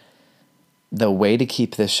not, the way to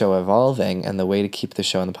keep this show evolving and the way to keep the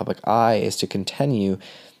show in the public eye is to continue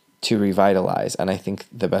to revitalize. And I think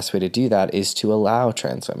the best way to do that is to allow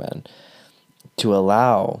trans women, to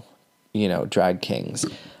allow, drag kings,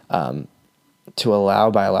 to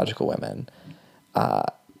allow biological women.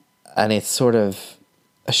 And it's sort of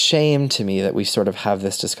a shame to me that we sort of have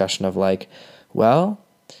this discussion of like, well,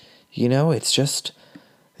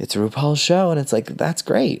 it's RuPaul's show, and it's like, that's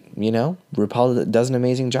great, RuPaul does an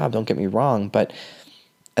amazing job, don't get me wrong, but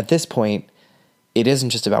at this point, it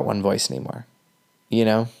isn't just about one voice anymore,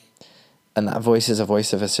 and that voice is a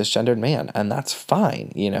voice of a cisgendered man, and that's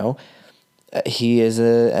fine, He is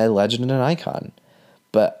a legend and an icon,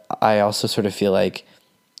 but I also sort of feel like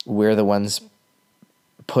we're the ones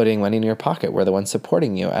putting money in your pocket, we're the ones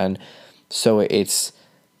supporting you, and so it's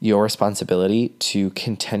your responsibility to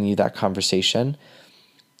continue that conversation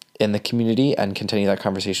in the community and continue that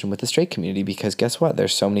conversation with the straight community, because guess what?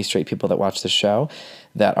 There's so many straight people that watch the show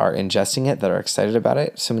that are ingesting it, that are excited about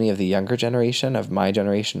it. So many of the younger generation, of my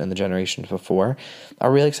generation and the generations before,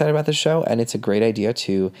 are really excited about the show, and it's a great idea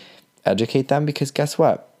to educate them, because guess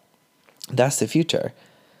what? That's the future.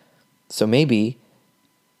 So maybe,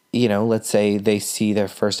 let's say they see their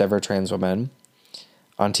first ever trans woman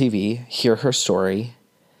on TV, hear her story,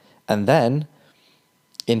 and then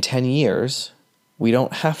in 10 years, we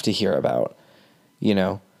don't have to hear about,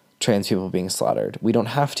 trans people being slaughtered. We don't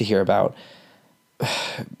have to hear about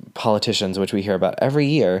politicians, which we hear about every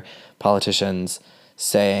year, politicians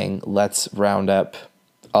saying, let's round up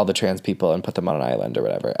all the trans people and put them on an island or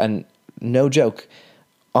whatever. And no joke,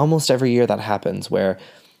 almost every year that happens, where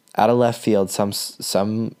out of left field,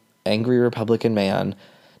 some angry Republican man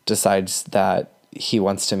decides that he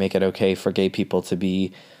wants to make it okay for gay people to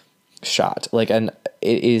be shot. And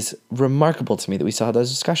it is remarkable to me that we still have those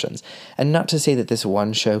discussions. And not to say that this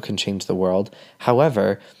one show can change the world.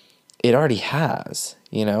 However, it already has,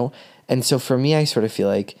 And so for me, I sort of feel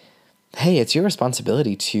like, hey, it's your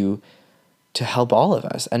responsibility to help all of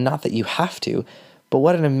us. And not that you have to, but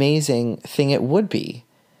what an amazing thing it would be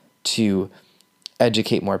to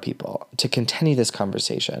educate more people, to continue this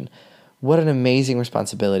conversation. What an amazing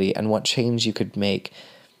responsibility, and what change you could make.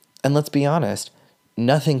 And let's be honest,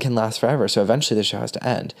 nothing can last forever, so eventually the show has to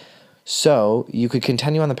end. So you could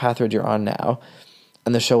continue on the path road you're on now,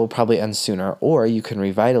 and the show will probably end sooner, or you can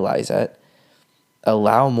revitalize it,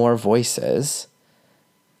 allow more voices,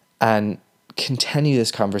 and continue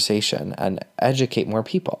this conversation and educate more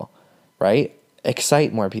people, right?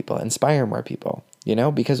 Excite more people, inspire more people,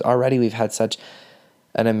 because already we've had such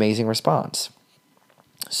an amazing response.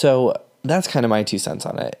 So that's kind of my 2 cents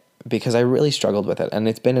on it, because I really struggled with it, and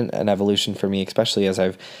it's been an evolution for me, especially as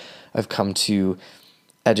I've come to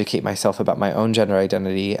educate myself about my own gender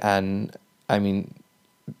identity, and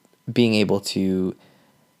being able to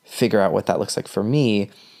figure out what that looks like for me,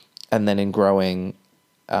 and then in growing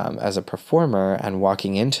as a performer and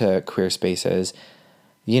walking into queer spaces,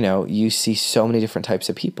 you see so many different types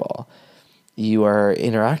of people. You are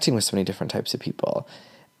interacting with so many different types of people,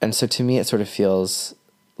 and so to me it sort of feels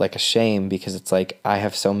like a shame, because it's like I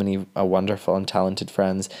have so many wonderful and talented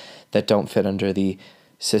friends that don't fit under the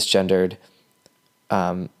cisgendered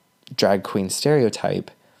drag queen stereotype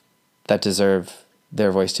that deserve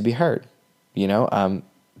their voice to be heard.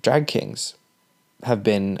 Drag kings have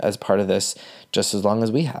been as part of this just as long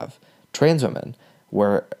as we have. Trans women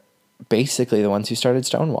were basically the ones who started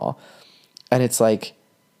Stonewall. And it's like,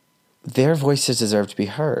 their voices deserve to be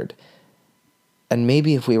heard. And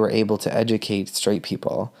maybe if we were able to educate straight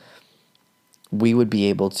people, we would be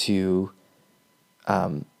able to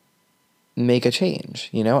make a change,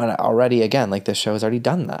 And already, again, like this show has already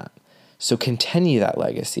done that. So continue that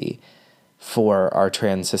legacy for our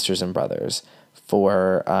trans sisters and brothers,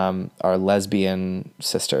 for our lesbian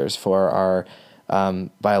sisters, for our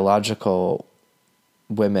biological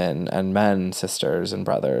women and men sisters and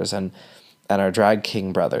brothers, and our drag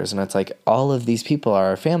king brothers. And it's like all of these people are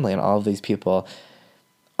our family, and all of these people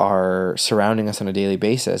are surrounding us on a daily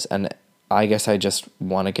basis. And I guess I just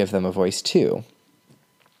want to give them a voice too.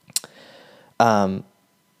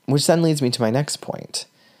 Which then leads me to my next point.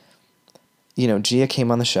 Gia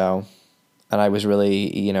came on the show, and I was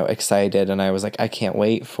really, excited, and I was like, I can't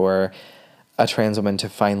wait for a trans woman to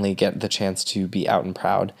finally get the chance to be out and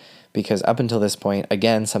proud. Because up until this point,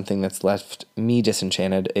 again, something that's left me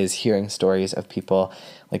disenchanted is hearing stories of people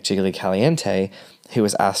like Jiggly Caliente, who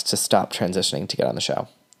was asked to stop transitioning to get on the show.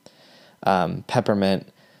 Peppermint,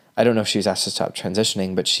 I don't know if she was asked to stop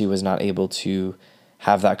transitioning, but she was not able to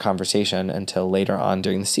have that conversation until later on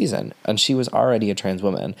during the season. And she was already a trans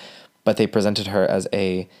woman, but they presented her as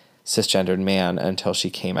a cisgendered man until she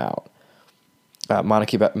came out.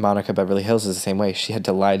 Monica Beverly Hills is the same way. She had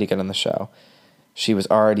to lie to get on the show. She was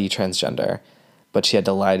already transgender, but she had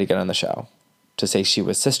to lie to get on the show to say she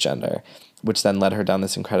was cisgender, which then led her down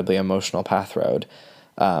this incredibly emotional path road.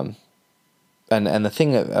 And the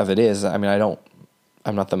thing of it is, I mean,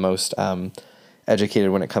 I'm not the most educated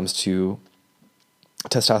when it comes to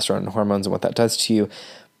testosterone and hormones and what that does to you,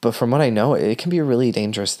 but from what I know, it can be a really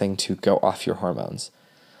dangerous thing to go off your hormones,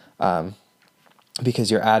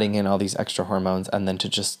 because you're adding in all these extra hormones, and then to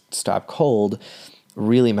just stop cold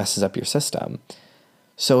really messes up your system.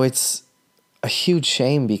 So it's a huge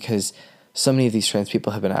shame, because so many of these trans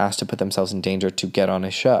people have been asked to put themselves in danger to get on a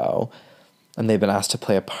show, and they've been asked to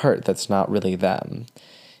play a part that's not really them,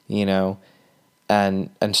 and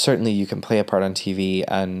certainly you can play a part on TV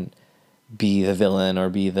and be the villain or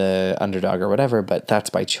be the underdog or whatever, but that's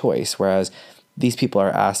by choice. Whereas these people are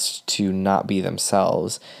asked to not be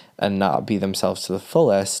themselves and not be themselves to the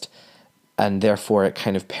fullest, and therefore it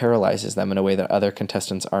kind of paralyzes them in a way that other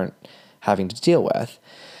contestants aren't having to deal with.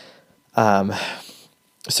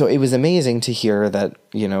 So it was amazing to hear that,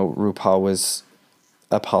 RuPaul was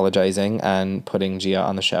apologizing and putting Gia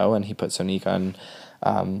on the show, and he put Sonique on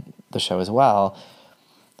the show as well.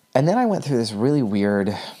 And then I went through this really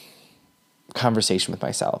weird conversation with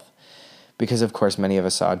myself, because of course many of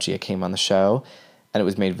us saw Gia came on the show, and it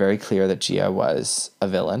was made very clear that Gia was a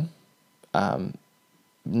villain,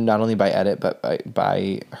 not only by edit, but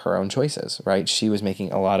by her own choices, right? She was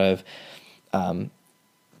making a lot of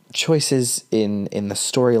choices in the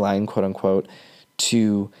storyline, quote unquote,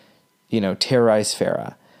 to, terrorize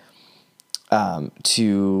Farrah,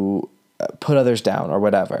 to put others down or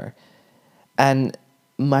whatever. And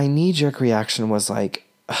my knee-jerk reaction was like,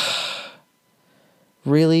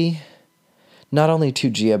 really? Not only to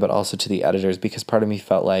Gia, but also to the editors, because part of me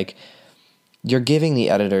felt like you're giving the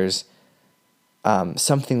editors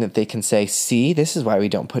something that they can say, see, this is why we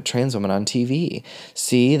don't put trans women on TV.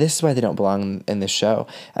 See, this is why they don't belong in this show.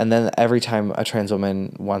 And then every time a trans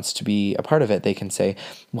woman wants to be a part of it, they can say,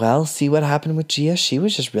 well, see what happened with Gia? She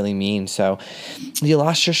was just really mean, so you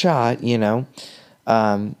lost your shot,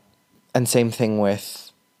 And same thing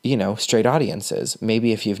with, straight audiences.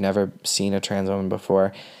 Maybe if you've never seen a trans woman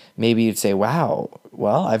before, maybe you'd say, wow,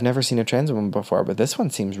 well, I've never seen a trans woman before, but this one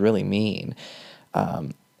seems really mean.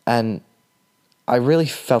 And I really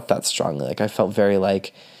felt that strongly. Like, I felt very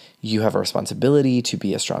like you have a responsibility to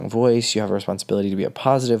be a strong voice. You have a responsibility to be a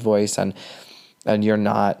positive voice, and you're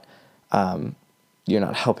not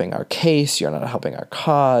helping our case. You're not helping our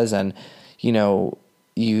cause. And,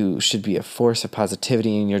 you should be a force of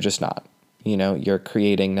positivity, and you're just not. You're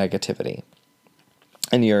creating negativity,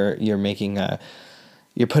 and you're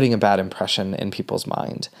putting a bad impression in people's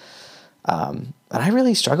mind. And I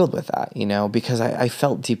really struggled with that, because I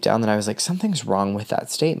felt deep down that I was like, something's wrong with that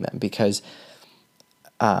statement, because,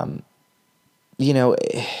 be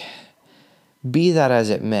that as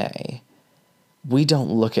it may, we don't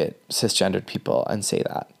look at cisgendered people and say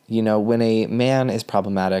that. When a man is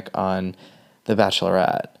problematic on The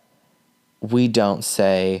Bachelorette, we don't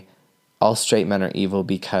say all straight men are evil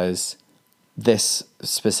because this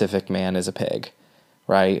specific man is a pig,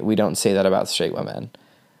 right? We don't say that about straight women.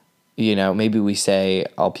 Maybe we say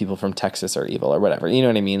all people from Texas are evil or whatever. You know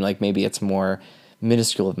what I mean? Like, maybe it's more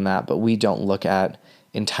minuscule than that, but we don't look at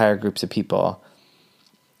entire groups of people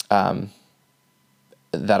that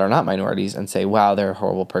are not minorities and say, wow, they're a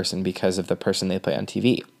horrible person because of the person they play on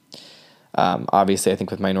TV. Obviously, I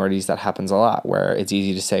think with minorities that happens a lot, where it's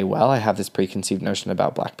easy to say, well, I have this preconceived notion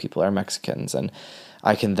about Black people or Mexicans, and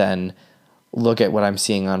I can then look at what I'm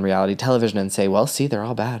seeing on reality television and say, well, see, they're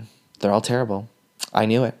all bad. They're all terrible. I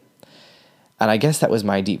knew it. And I guess that was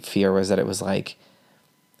my deep fear, was that it was like,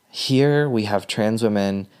 here we have trans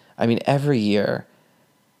women. I mean, every year,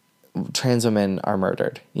 trans women are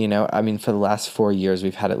murdered. You know, I mean, for the last 4 years,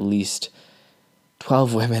 we've had at least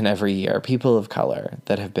 12 women every year, people of color,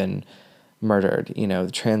 that have been murdered, you know,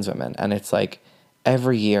 trans women. And it's like,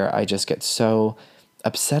 every year I just get so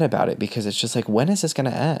upset about it, because it's just like, when is this going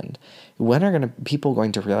to end? When are people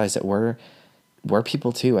going to realize that we're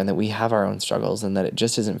people too, and that we have our own struggles, and that it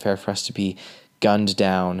just isn't fair for us to be gunned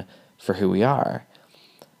down for who we are?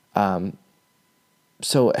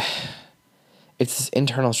 So it's this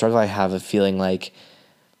internal struggle I have of feeling like,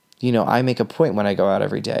 you know, I make a point when I go out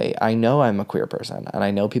every day. I know I'm a queer person, and I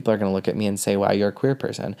know people are going to look at me and say, wow, you're a queer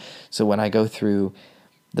person. So when I go through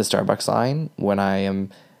the Starbucks line, when I am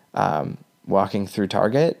walking through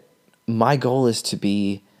Target, my goal is to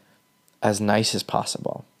be as nice as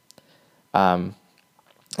possible. And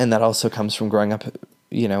that also comes from growing up,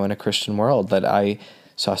 you know, in a Christian world, that I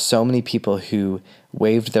saw so many people who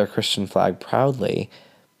waved their Christian flag proudly,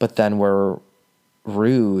 but then were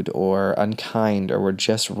rude or unkind or were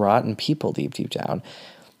just rotten people deep down.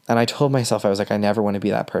 And I told myself, I was like, I never want to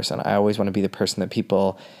be that person. I always want to be the person that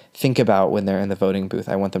people think about when they're in the voting booth.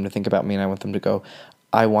 I want them to think about me, and I want them to go,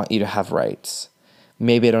 I want you to have rights.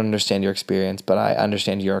 Maybe I don't understand your experience, but I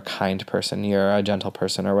understand you're a kind person, you're a gentle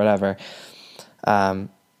person, or whatever. And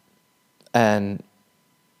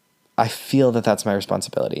I feel that that's my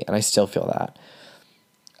responsibility, and I still feel that.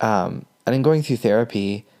 And in going through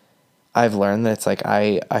therapy, I've learned that it's like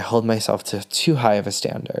I hold myself to too high of a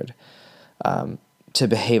standard, to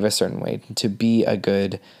behave a certain way, to be a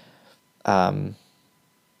good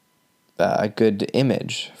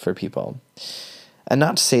image for people. And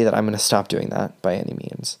not to say that I'm going to stop doing that by any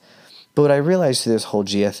means. But what I realized through this whole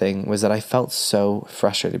Gia thing was that I felt so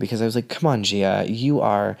frustrated, because I was like, come on, Gia, you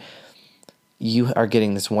are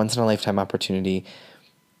getting this once in a lifetime opportunity,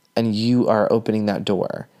 and you are opening that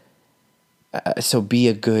door. So be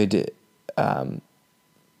a good,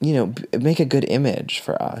 make a good image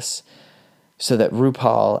for us, so that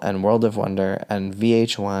RuPaul and World of Wonder and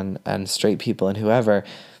VH1 and straight people and whoever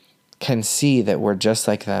can see that we're just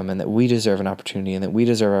like them, and that we deserve an opportunity, and that we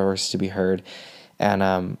deserve our voice to be heard. And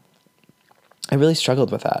I really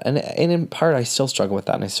struggled with that. And in part, I still struggle with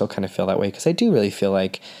that, and I still kind of feel that way, because I do really feel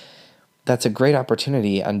like that's a great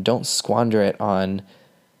opportunity, and don't squander it on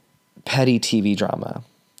petty TV drama.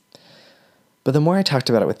 But the more I talked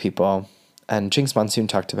about it with people, and Jinx Monsoon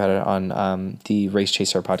talked about it on the Race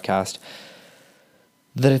Chaser podcast,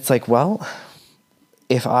 that it's like, well,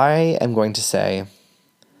 if I am going to say,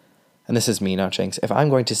 and this is me, not Jinx, if I'm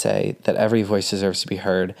going to say that every voice deserves to be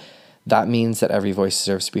heard, that means that every voice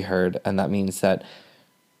deserves to be heard, and that means that,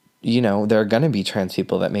 you know, there are going to be trans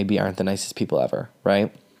people that maybe aren't the nicest people ever,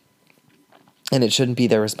 right? And it shouldn't be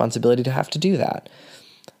their responsibility to have to do that.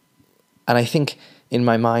 And I think in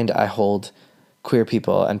my mind, I hold queer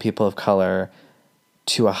people and people of color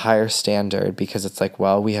to a higher standard, because it's like,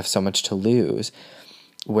 well, we have so much to lose.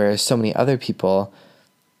 Whereas so many other people,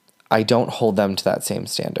 I don't hold them to that same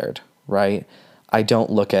standard, right? I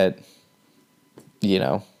don't look at, you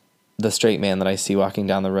know, the straight man that I see walking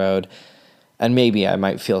down the road, and maybe I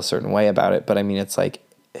might feel a certain way about it, but I mean, it's like,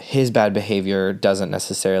 his bad behavior doesn't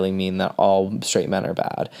necessarily mean that all straight men are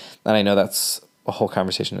bad. And I know that's a whole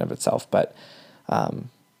conversation in of itself, but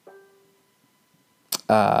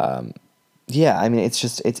yeah, I mean,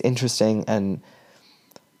 it's interesting and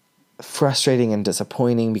frustrating and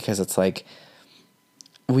disappointing, because it's like,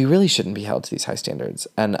 we really shouldn't be held to these high standards.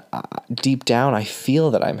 And deep down, I feel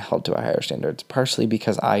that I'm held to a higher standards, partially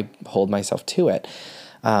because I hold myself to it,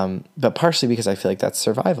 but partially because I feel like that's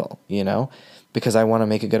survival, you know, because I want to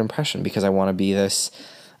make a good impression, because I want to be this,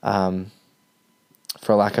 for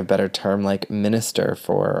lack of a better term, like minister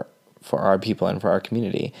for our people and for our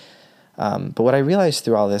community. But what I realized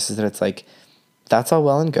through all this is that it's like, that's all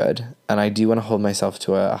well and good, and I do want to hold myself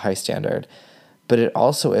to a high standard, but it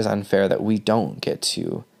also is unfair that we don't get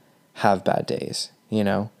to have bad days, you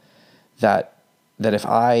know? That if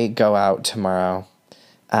I go out tomorrow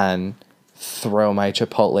and throw my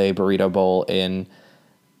Chipotle burrito bowl in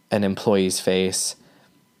an employee's face,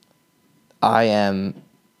 I am,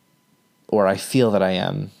 or I feel that I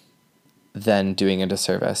am, then doing a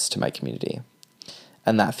disservice to my community.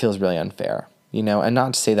 And that feels really unfair, you know? And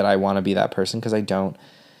not to say that I want to be that person, because I don't,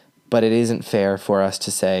 but it isn't fair for us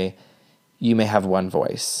to say, you may have one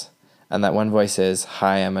voice, And that one voice is,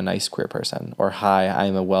 hi, I'm a nice queer person, or hi,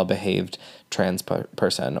 I'm a well-behaved trans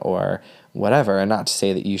person, or whatever. And not to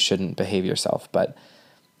say that you shouldn't behave yourself, but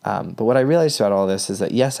what I realized about all this is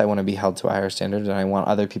that, yes, I want to be held to a higher standard, and I want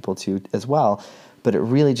other people to as well, but it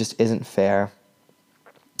really just isn't fair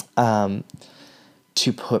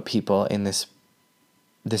to put people in this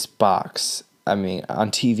box. I mean,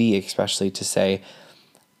 on TV especially, to say,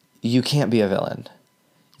 you can't be a villain.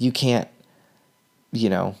 You can't,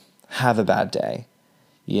 have a bad day,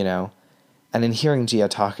 And in hearing Gia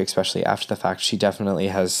talk, especially after the fact, she definitely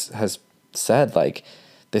has said, like,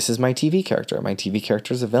 this is my TV character. My TV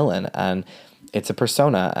character is a villain, and it's a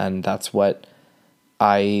persona, and that's what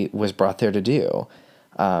I was brought there to do.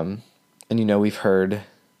 And, we've heard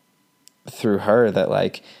through her that,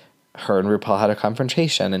 like, her and RuPaul had a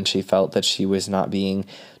confrontation, and she felt that she was not being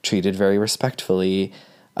treated very respectfully,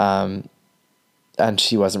 and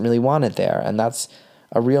she wasn't really wanted there. And that's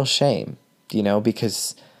a real shame,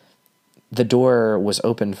 because the door was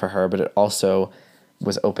open for her, but it also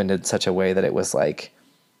was opened in such a way that it was like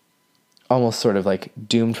almost sort of like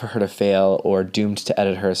doomed for her to fail, or doomed to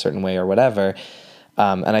edit her a certain way or whatever.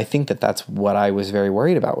 And I think that that's what I was very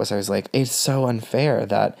worried about, was I was like, it's so unfair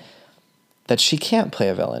that she can't play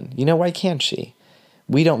a villain. Why can't she?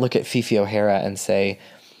 We don't look at Fifi O'Hara and say,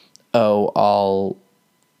 oh, all,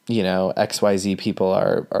 XYZ people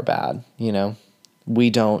are bad, We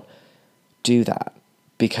don't do that,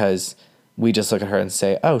 because we just look at her and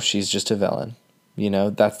say, oh, she's just a villain.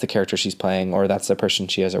 That's the character she's playing, or that's the person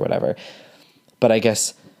she is, or whatever. But I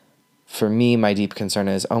guess for me, my deep concern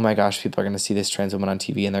is, oh my gosh, people are going to see this trans woman on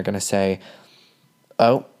TV and they're going to say,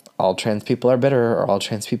 oh, all trans people are bitter, or all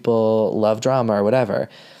trans people love drama, or whatever.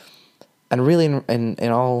 And really,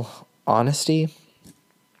 in all honesty,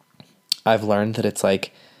 I've learned that it's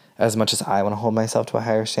like, as much as I want to hold myself to a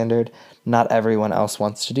higher standard, not everyone else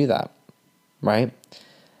wants to do that, right?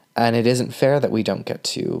 And it isn't fair that we don't get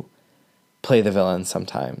to play the villain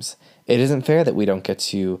sometimes. It isn't fair that we don't get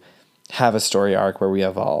to have a story arc where we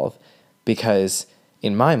evolve, because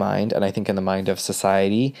in my mind, and I think in the mind of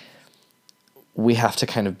society, we have to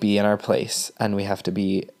kind of be in our place, and we have to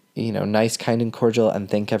be, nice, kind, and cordial, and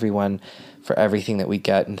thank everyone for everything that we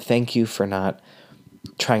get. And thank you for not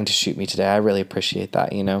trying to shoot me today. I really appreciate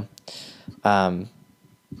that,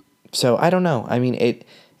 So I don't know. I mean,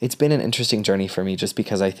 it's been an interesting journey for me, just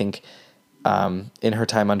because I think in her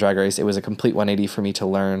time on Drag Race, it was a complete 180 for me to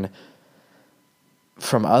learn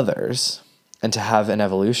from others and to have an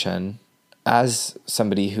evolution as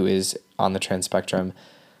somebody who is on the trans spectrum,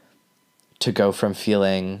 to go from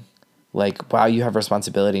feeling like, wow, you have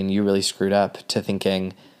responsibility and you really screwed up, to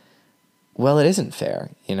thinking, well, it isn't fair,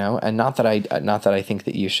 and not that I think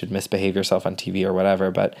that you should misbehave yourself on TV or whatever,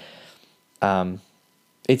 but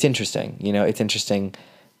it's interesting, it's interesting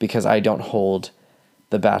because I don't hold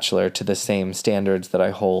The Bachelor to the same standards that I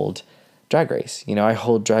hold Drag Race. I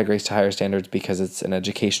hold Drag Race to higher standards because it's an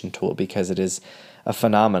education tool, because it is a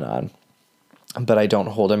phenomenon, but I don't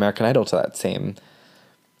hold American Idol to that same,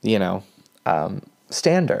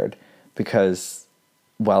 standard, because,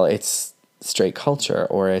 well, it's straight culture,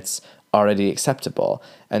 or it's already acceptable.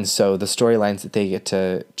 And so the storylines that they get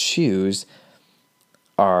to choose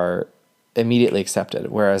are immediately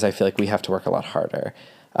accepted, whereas I feel like we have to work a lot harder.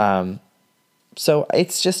 So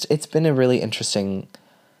it's been a really interesting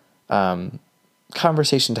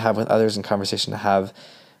conversation to have with others, and conversation to have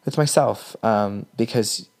with myself,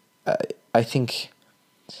 because I think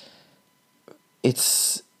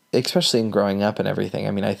it's, especially in growing up and everything,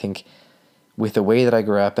 I mean, I think with the way that I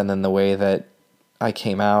grew up, and then the way that I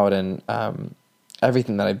came out, and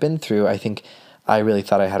everything that I've been through, I think I really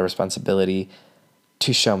thought I had a responsibility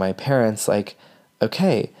to show my parents, like,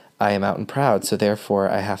 okay, I am out and proud, so therefore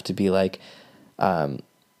I have to be, like,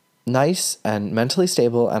 nice and mentally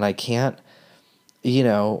stable, and I can't,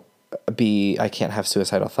 I can't have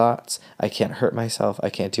suicidal thoughts, I can't hurt myself, I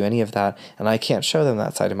can't do any of that, and I can't show them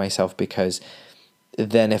that side of myself, because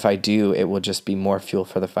then if I do, it will just be more fuel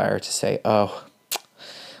for the fire to say, oh,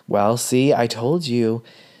 well, see, I told you,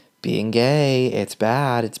 being gay, it's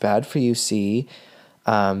bad for you, see.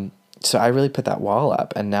 So I really put that wall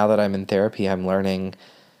up, and now that I'm in therapy, I'm learning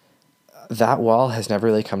that wall has never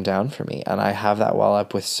really come down for me, and I have that wall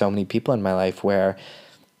up with so many people in my life where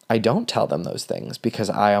I don't tell them those things, because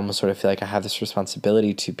I almost sort of feel like I have this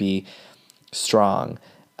responsibility to be strong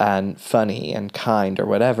and funny and kind or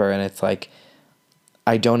whatever, and it's like,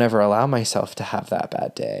 I don't ever allow myself to have that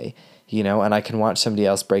bad day, and I can watch somebody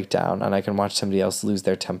else break down, and I can watch somebody else lose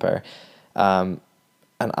their temper, and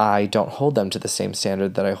I don't hold them to the same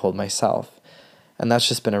standard that I hold myself. And that's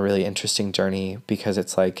just been a really interesting journey, because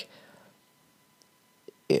it's like,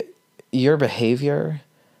 your behavior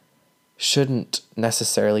shouldn't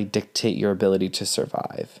necessarily dictate your ability to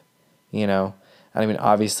survive, you know? I mean,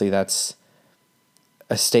 obviously that's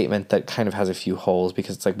a statement that kind of has a few holes,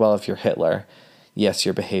 because it's like, well, if you're Hitler, yes,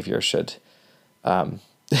 your behavior should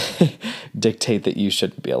dictate that you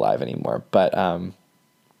shouldn't be alive anymore. But I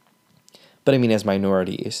mean, as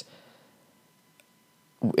minorities,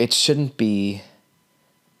 it shouldn't be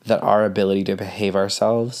that our ability to behave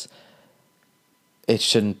ourselves, it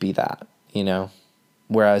shouldn't be that, you know?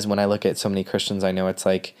 Whereas when I look at so many Christians I know, it's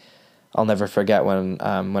like, I'll never forget when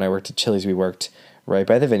I worked at Chili's, we worked right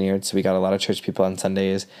by the vineyard, so we got a lot of church people on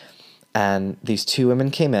Sundays, and these two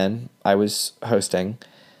women came in. I was hosting,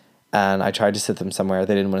 and I tried to sit them somewhere.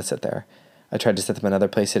 They didn't want to sit there. I tried to sit them another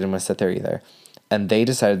place. They didn't want to sit there either. And they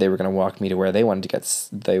decided they were going to walk me to where they wanted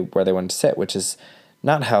to sit, which is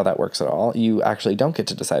not how that works at all. You actually don't get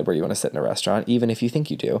to decide where you want to sit in a restaurant, even if you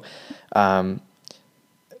think you do.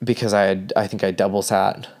 Because I think I double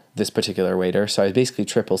sat this particular waiter, so I was basically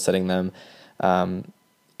triple sitting them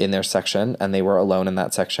in their section, and they were alone in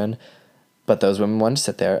that section. But those women wanted to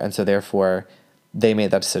sit there, and so therefore they made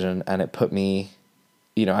that decision, and it put me,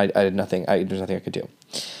 you know, I did nothing. There's nothing I could do.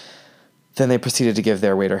 Then they proceeded to give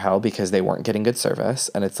their waiter hell because they weren't getting good service,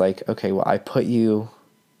 and it's like, okay, well, I put you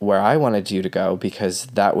where I wanted you to go because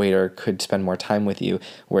that waiter could spend more time with you,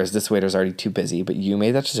 whereas this waiter's already too busy. But you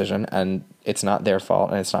made that decision, and it's not their fault,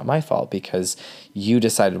 and it's not my fault because you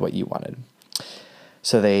decided what you wanted.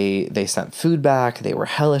 So they sent food back. They were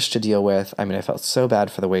hellish to deal with. I mean, I felt so bad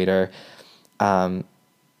for the waiter. And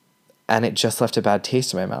it just left a bad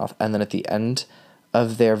taste in my mouth. And then at the end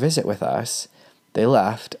of their visit with us, they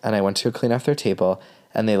left, and I went to clean off their table,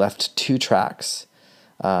 and they left 2 tracts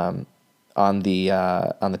on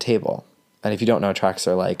the table. And if you don't know, tracts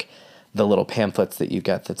are like the little pamphlets that you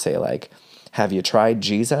get that say like, "Have you tried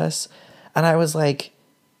Jesus?" And I was like,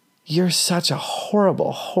 you're such a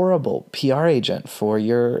horrible, horrible PR agent for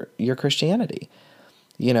your Christianity.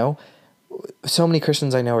 You know, so many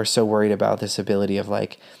Christians I know are so worried about this ability of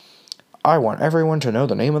like, I want everyone to know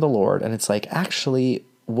the name of the Lord. And it's like, actually,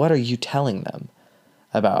 what are you telling them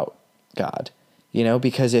about God? You know,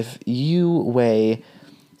 because if you weigh,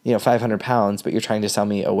 500 pounds, but you're trying to sell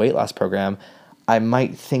me a weight loss program, I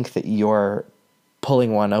might think that you're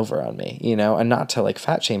pulling one over on me, and not to like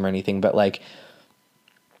fat shame or anything, but like,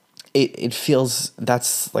 it feels,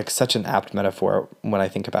 that's like such an apt metaphor when I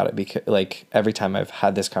think about it, because like every time I've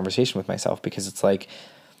had this conversation with myself, because it's like,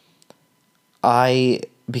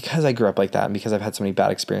 because I grew up like that, and because I've had so many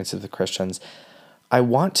bad experiences with Christians, I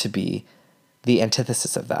want to be the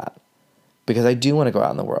antithesis of that, because I do want to go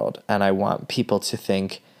out in the world, and I want people to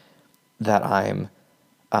think that I'm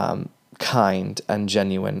kind and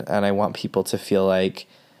genuine, and I want people to feel like,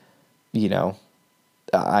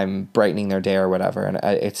 I'm brightening their day or whatever, and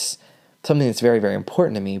it's something that's very, very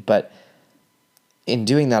important to me. But in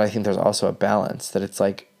doing that, I think there's also a balance, that it's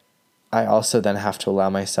like, I also then have to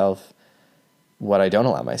allow myself what I don't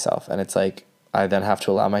allow myself, and it's like, I then have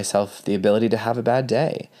to allow myself the ability to have a bad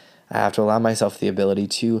day. I have to allow myself the ability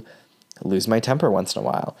to lose my temper once in a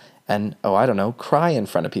while, and, cry in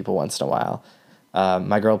front of people once in a while.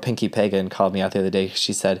 My girl Pinky Pagan called me out the other day.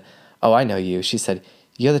 She said, "Oh, I know you." She said,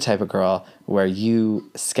 "You're the type of girl where you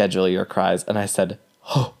schedule your cries." And I said,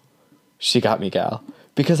 "Oh, she got me, gal."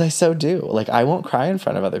 Because I so do. Like, I won't cry in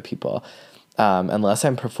front of other people. Unless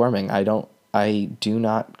I'm performing, I do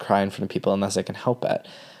not cry in front of people unless I can help it.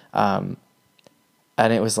 And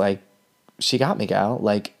it was like, she got me, gal.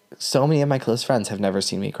 Like, so many of my close friends have never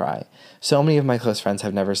seen me cry. So many of my close friends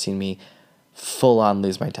have never seen me full on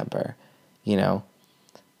lose my temper,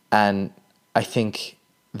 And I think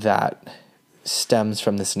that stems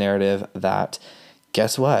from this narrative that,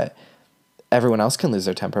 guess what? Everyone else can lose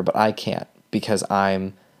their temper, but I can't, because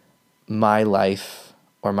my life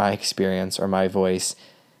or my experience or my voice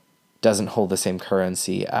doesn't hold the same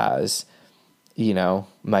currency as,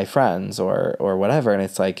 my friends or whatever. And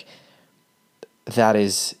it's like, that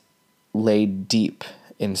is laid deep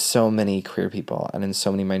in so many queer people and in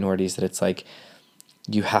so many minorities, that it's like,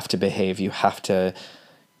 you have to behave, you have to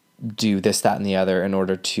do this, that, and the other in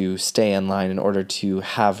order to stay in line, in order to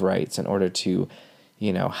have rights, in order to,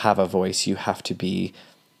 have a voice. You have to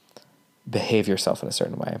behave yourself in a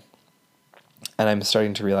certain way. And I'm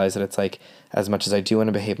starting to realize that it's like, as much as I do want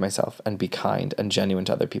to behave myself and be kind and genuine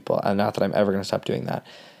to other people, and not that I'm ever going to stop doing that,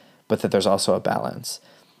 but that there's also a balance,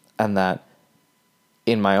 and that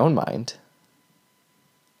in my own mind,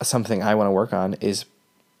 something I want to work on is,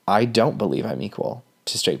 I don't believe I'm equal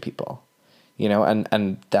to straight people,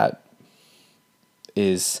 and that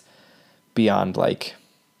is beyond like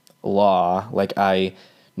law. Like, I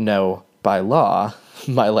know by law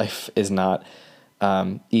my life is not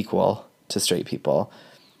equal to straight people.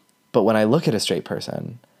 But when I look at a straight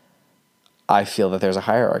person, I feel that there's a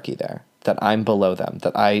hierarchy there, that I'm below them,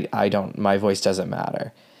 that I don't, my voice doesn't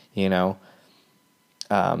matter, you know?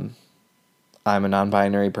 I'm a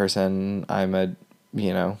non-binary person. I'm a,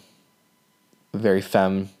 you know, very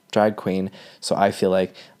femme drag queen. So I feel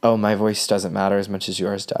like, oh, my voice doesn't matter as much as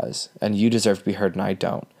yours does. And you deserve to be heard and I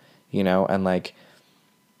don't, you know? And like,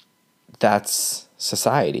 that's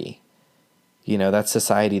society. You know, that's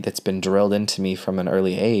society that's been drilled into me from an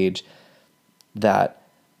early age, that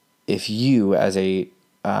if you as a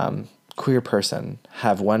queer person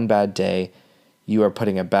have one bad day, you are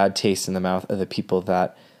putting a bad taste in the mouth of the people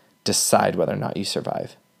that decide whether or not you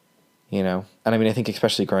survive, you know? And I mean, I think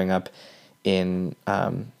especially growing up in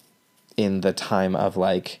the time of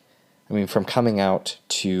like, I mean, from coming out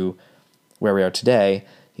to where we are today,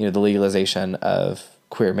 you know, the legalization of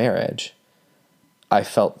queer marriage, I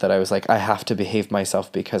felt that I was like, I have to behave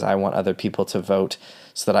myself because I want other people to vote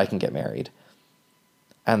so that I can get married.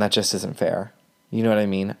 And that just isn't fair. You know what I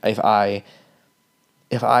mean? If I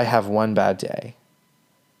have one bad day,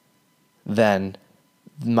 then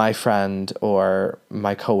my friend or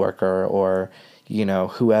my coworker or, you know,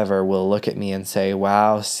 whoever will look at me and say,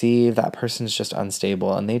 wow, see, that person's just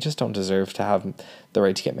unstable and they just don't deserve to have the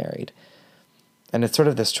right to get married. And it's sort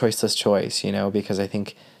of this choiceless choice, you know, because I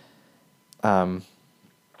think,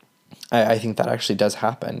 I think that actually does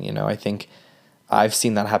happen. You know, I think I've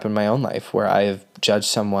seen that happen in my own life where I've judged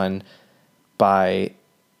someone by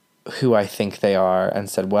who I think they are and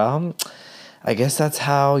said, well, I guess that's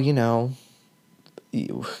how, you know,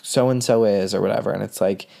 so-and-so is or whatever. And it's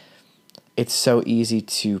like, it's so easy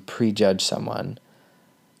to prejudge someone,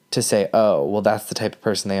 to say, oh, well, that's the type of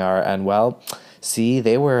person they are. And well, see,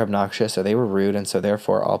 they were obnoxious or they were rude. And so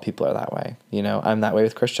therefore all people are that way. You know, I'm that way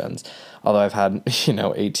with Christians, although I've had, you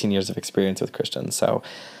know, 18 years of experience with Christians. So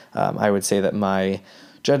I would say that my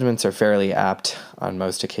judgments are fairly apt on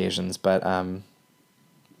most occasions, but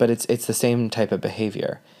it's the same type of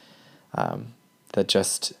behavior that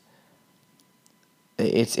just,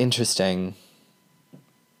 it's interesting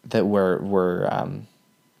that we're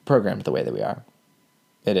programmed the way that we are.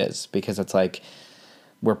 It is, because it's like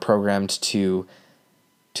we're programmed to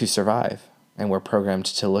survive, and we're programmed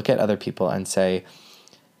to look at other people and say,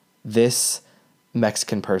 this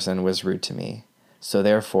Mexican person was rude to me, so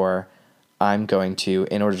therefore I'm going to,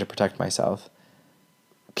 in order to protect myself,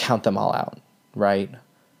 count them all out, right?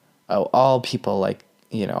 Oh, all people, like,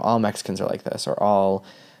 you know, all Mexicans are like this, or all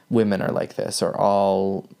women are like this, or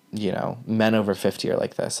all, you know, men over 50 are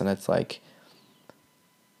like this. And it's like,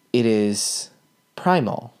 it is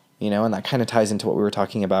primal, you know, and that kind of ties into what we were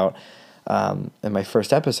talking about in my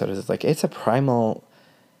first episode, is it's like, it's a primal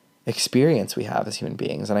experience we have as human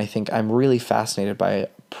beings. And I think I'm really fascinated by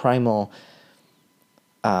primal,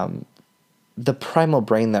 the primal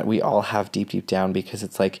brain that we all have deep down, because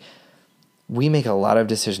it's like, we make a lot of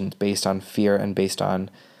decisions based on fear and based on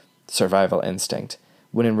survival instinct,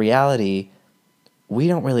 when in reality, we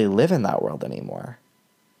don't really live in that world anymore.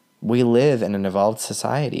 We live in an evolved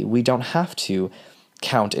society. We don't have to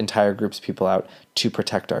count entire groups of people out to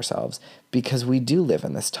protect ourselves, because we do live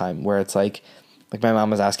in this time where it's like my mom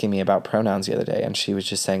was asking me about pronouns the other day, and she was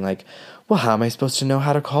just saying like, well, how am I supposed to know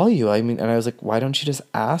how to call you? I mean, and I was like, why don't you just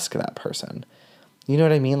ask that person? You know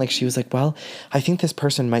what I mean? Like, she was like, well, I think this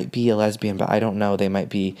person might be a lesbian, but I don't know. They might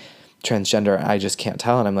be transgender. I just can't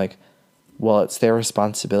tell. And I'm like, well, it's their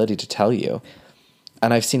responsibility to tell you.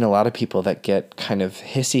 And I've seen a lot of people that get kind of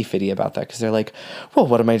hissy-fitty about that, because they're like, well,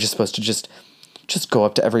 what am I just supposed to just go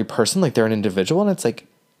up to every person like they're an individual? And it's like,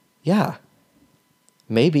 yeah,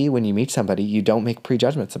 maybe when you meet somebody, you don't make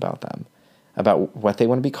prejudgments about them, about what they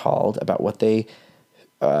want to be called, about what they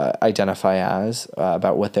identify as,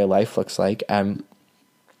 about what their life looks like. And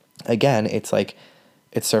again, it's like,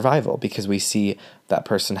 it's survival, because we see that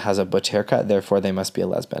person has a butch haircut, therefore they must be a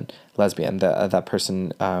lesbian. That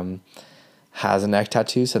person has a neck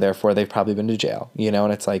tattoo, so therefore they've probably been to jail, you know?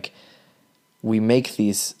 And it's like, we make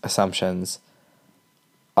these assumptions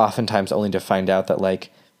oftentimes only to find out that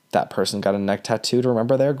like that person got a neck tattoo to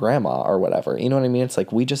remember their grandma or whatever. You know what I mean? It's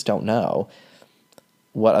like, we just don't know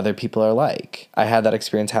what other people are like. I had that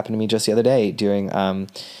experience happen to me just the other day during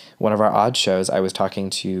one of our odd shows. I was talking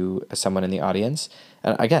to someone in the audience,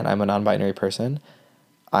 and again, I'm a non-binary person.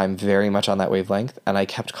 I'm very much on that wavelength, and I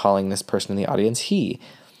kept calling this person in the audience he,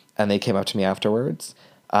 and they came up to me afterwards.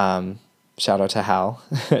 Shout out to Hal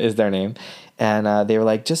is their name. And they were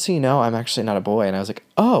like, just so you know, I'm actually not a boy. And I was like,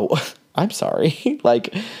 oh, I'm sorry.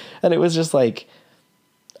 Like, and it was just like,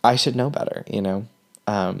 I should know better, you know?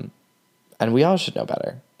 And we all should know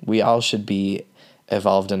better. We all should be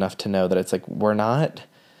evolved enough to know that it's like, we're not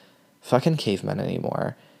fucking cavemen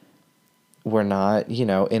anymore. We're not,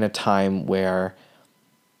 in a time where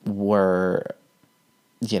we're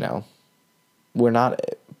not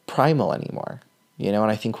primal anymore, and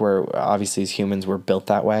I think we're, obviously as humans, we're built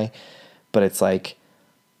that way, but it's like,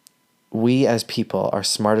 we as people are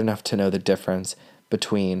smart enough to know the difference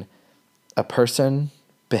between a person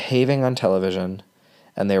behaving on television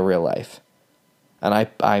and their real life. And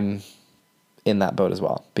I'm in that boat as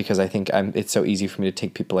well, because I think it's so easy for me to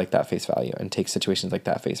take people like that face value and take situations like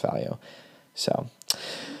that face value. So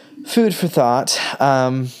food for thought.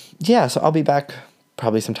 So I'll be back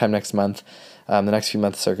probably sometime next month. The next few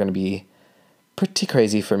months are going to be pretty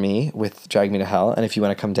crazy for me with Drag Me to Hell. And if you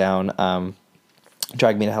want to come down,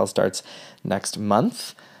 Drag Me to Hell starts next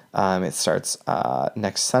month. It starts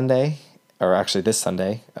next Sunday, or actually this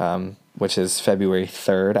Sunday, which is February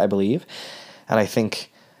 3rd, I believe. And I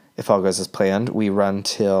think, if all goes as planned, we run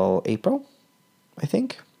till April, I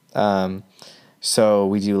think. So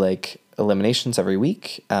we do like eliminations every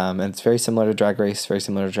week, and it's very similar to Drag Race, very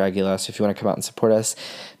similar to Dragula. So if you want to come out and support us,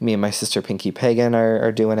 me and my sister Pinky Pagan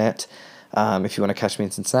are doing it. If you want to catch me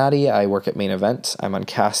in Cincinnati, I work at Main Event. I'm on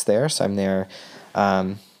cast there, so I'm there.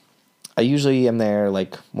 I usually am there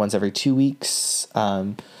like once every 2 weeks,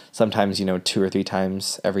 sometimes, 2 or 3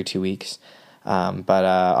 times every 2 weeks. But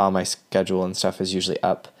all my schedule and stuff is usually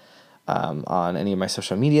up on any of my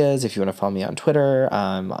social medias. If you want to follow me on Twitter,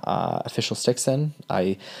 I'm Official Stixon.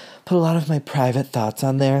 I put a lot of my private thoughts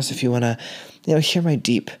on there, so if you want to, hear my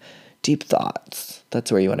deep thoughts,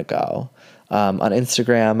 that's where you want to go. On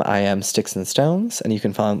Instagram, I am Sticks and Stones, and you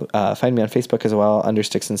can find me on Facebook as well under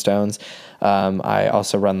Sticks and Stones. I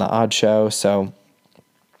also run the Odd Show, so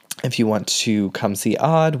if you want to come see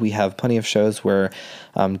Odd, we have plenty of shows. We're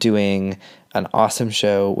doing an awesome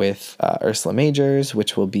show with Ursula Majors,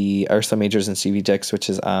 which will be Ursula Majors and Stevie Dix, which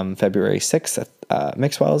is February 6th at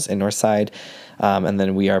Mixwells in Northside. And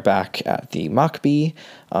then we are back at the Mockbee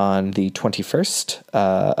on the 21st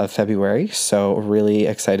of February. So really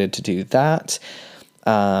excited to do that. It's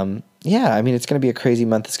going to be a crazy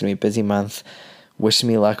month. It's going to be a busy month. Wish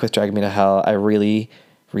me luck with Drag Me to Hell. I really,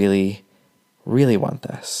 really, really want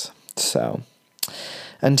this. So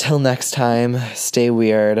until next time, stay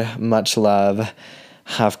weird, much love,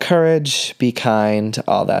 have courage, be kind,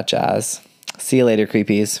 all that jazz. See you later,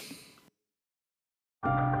 creepies.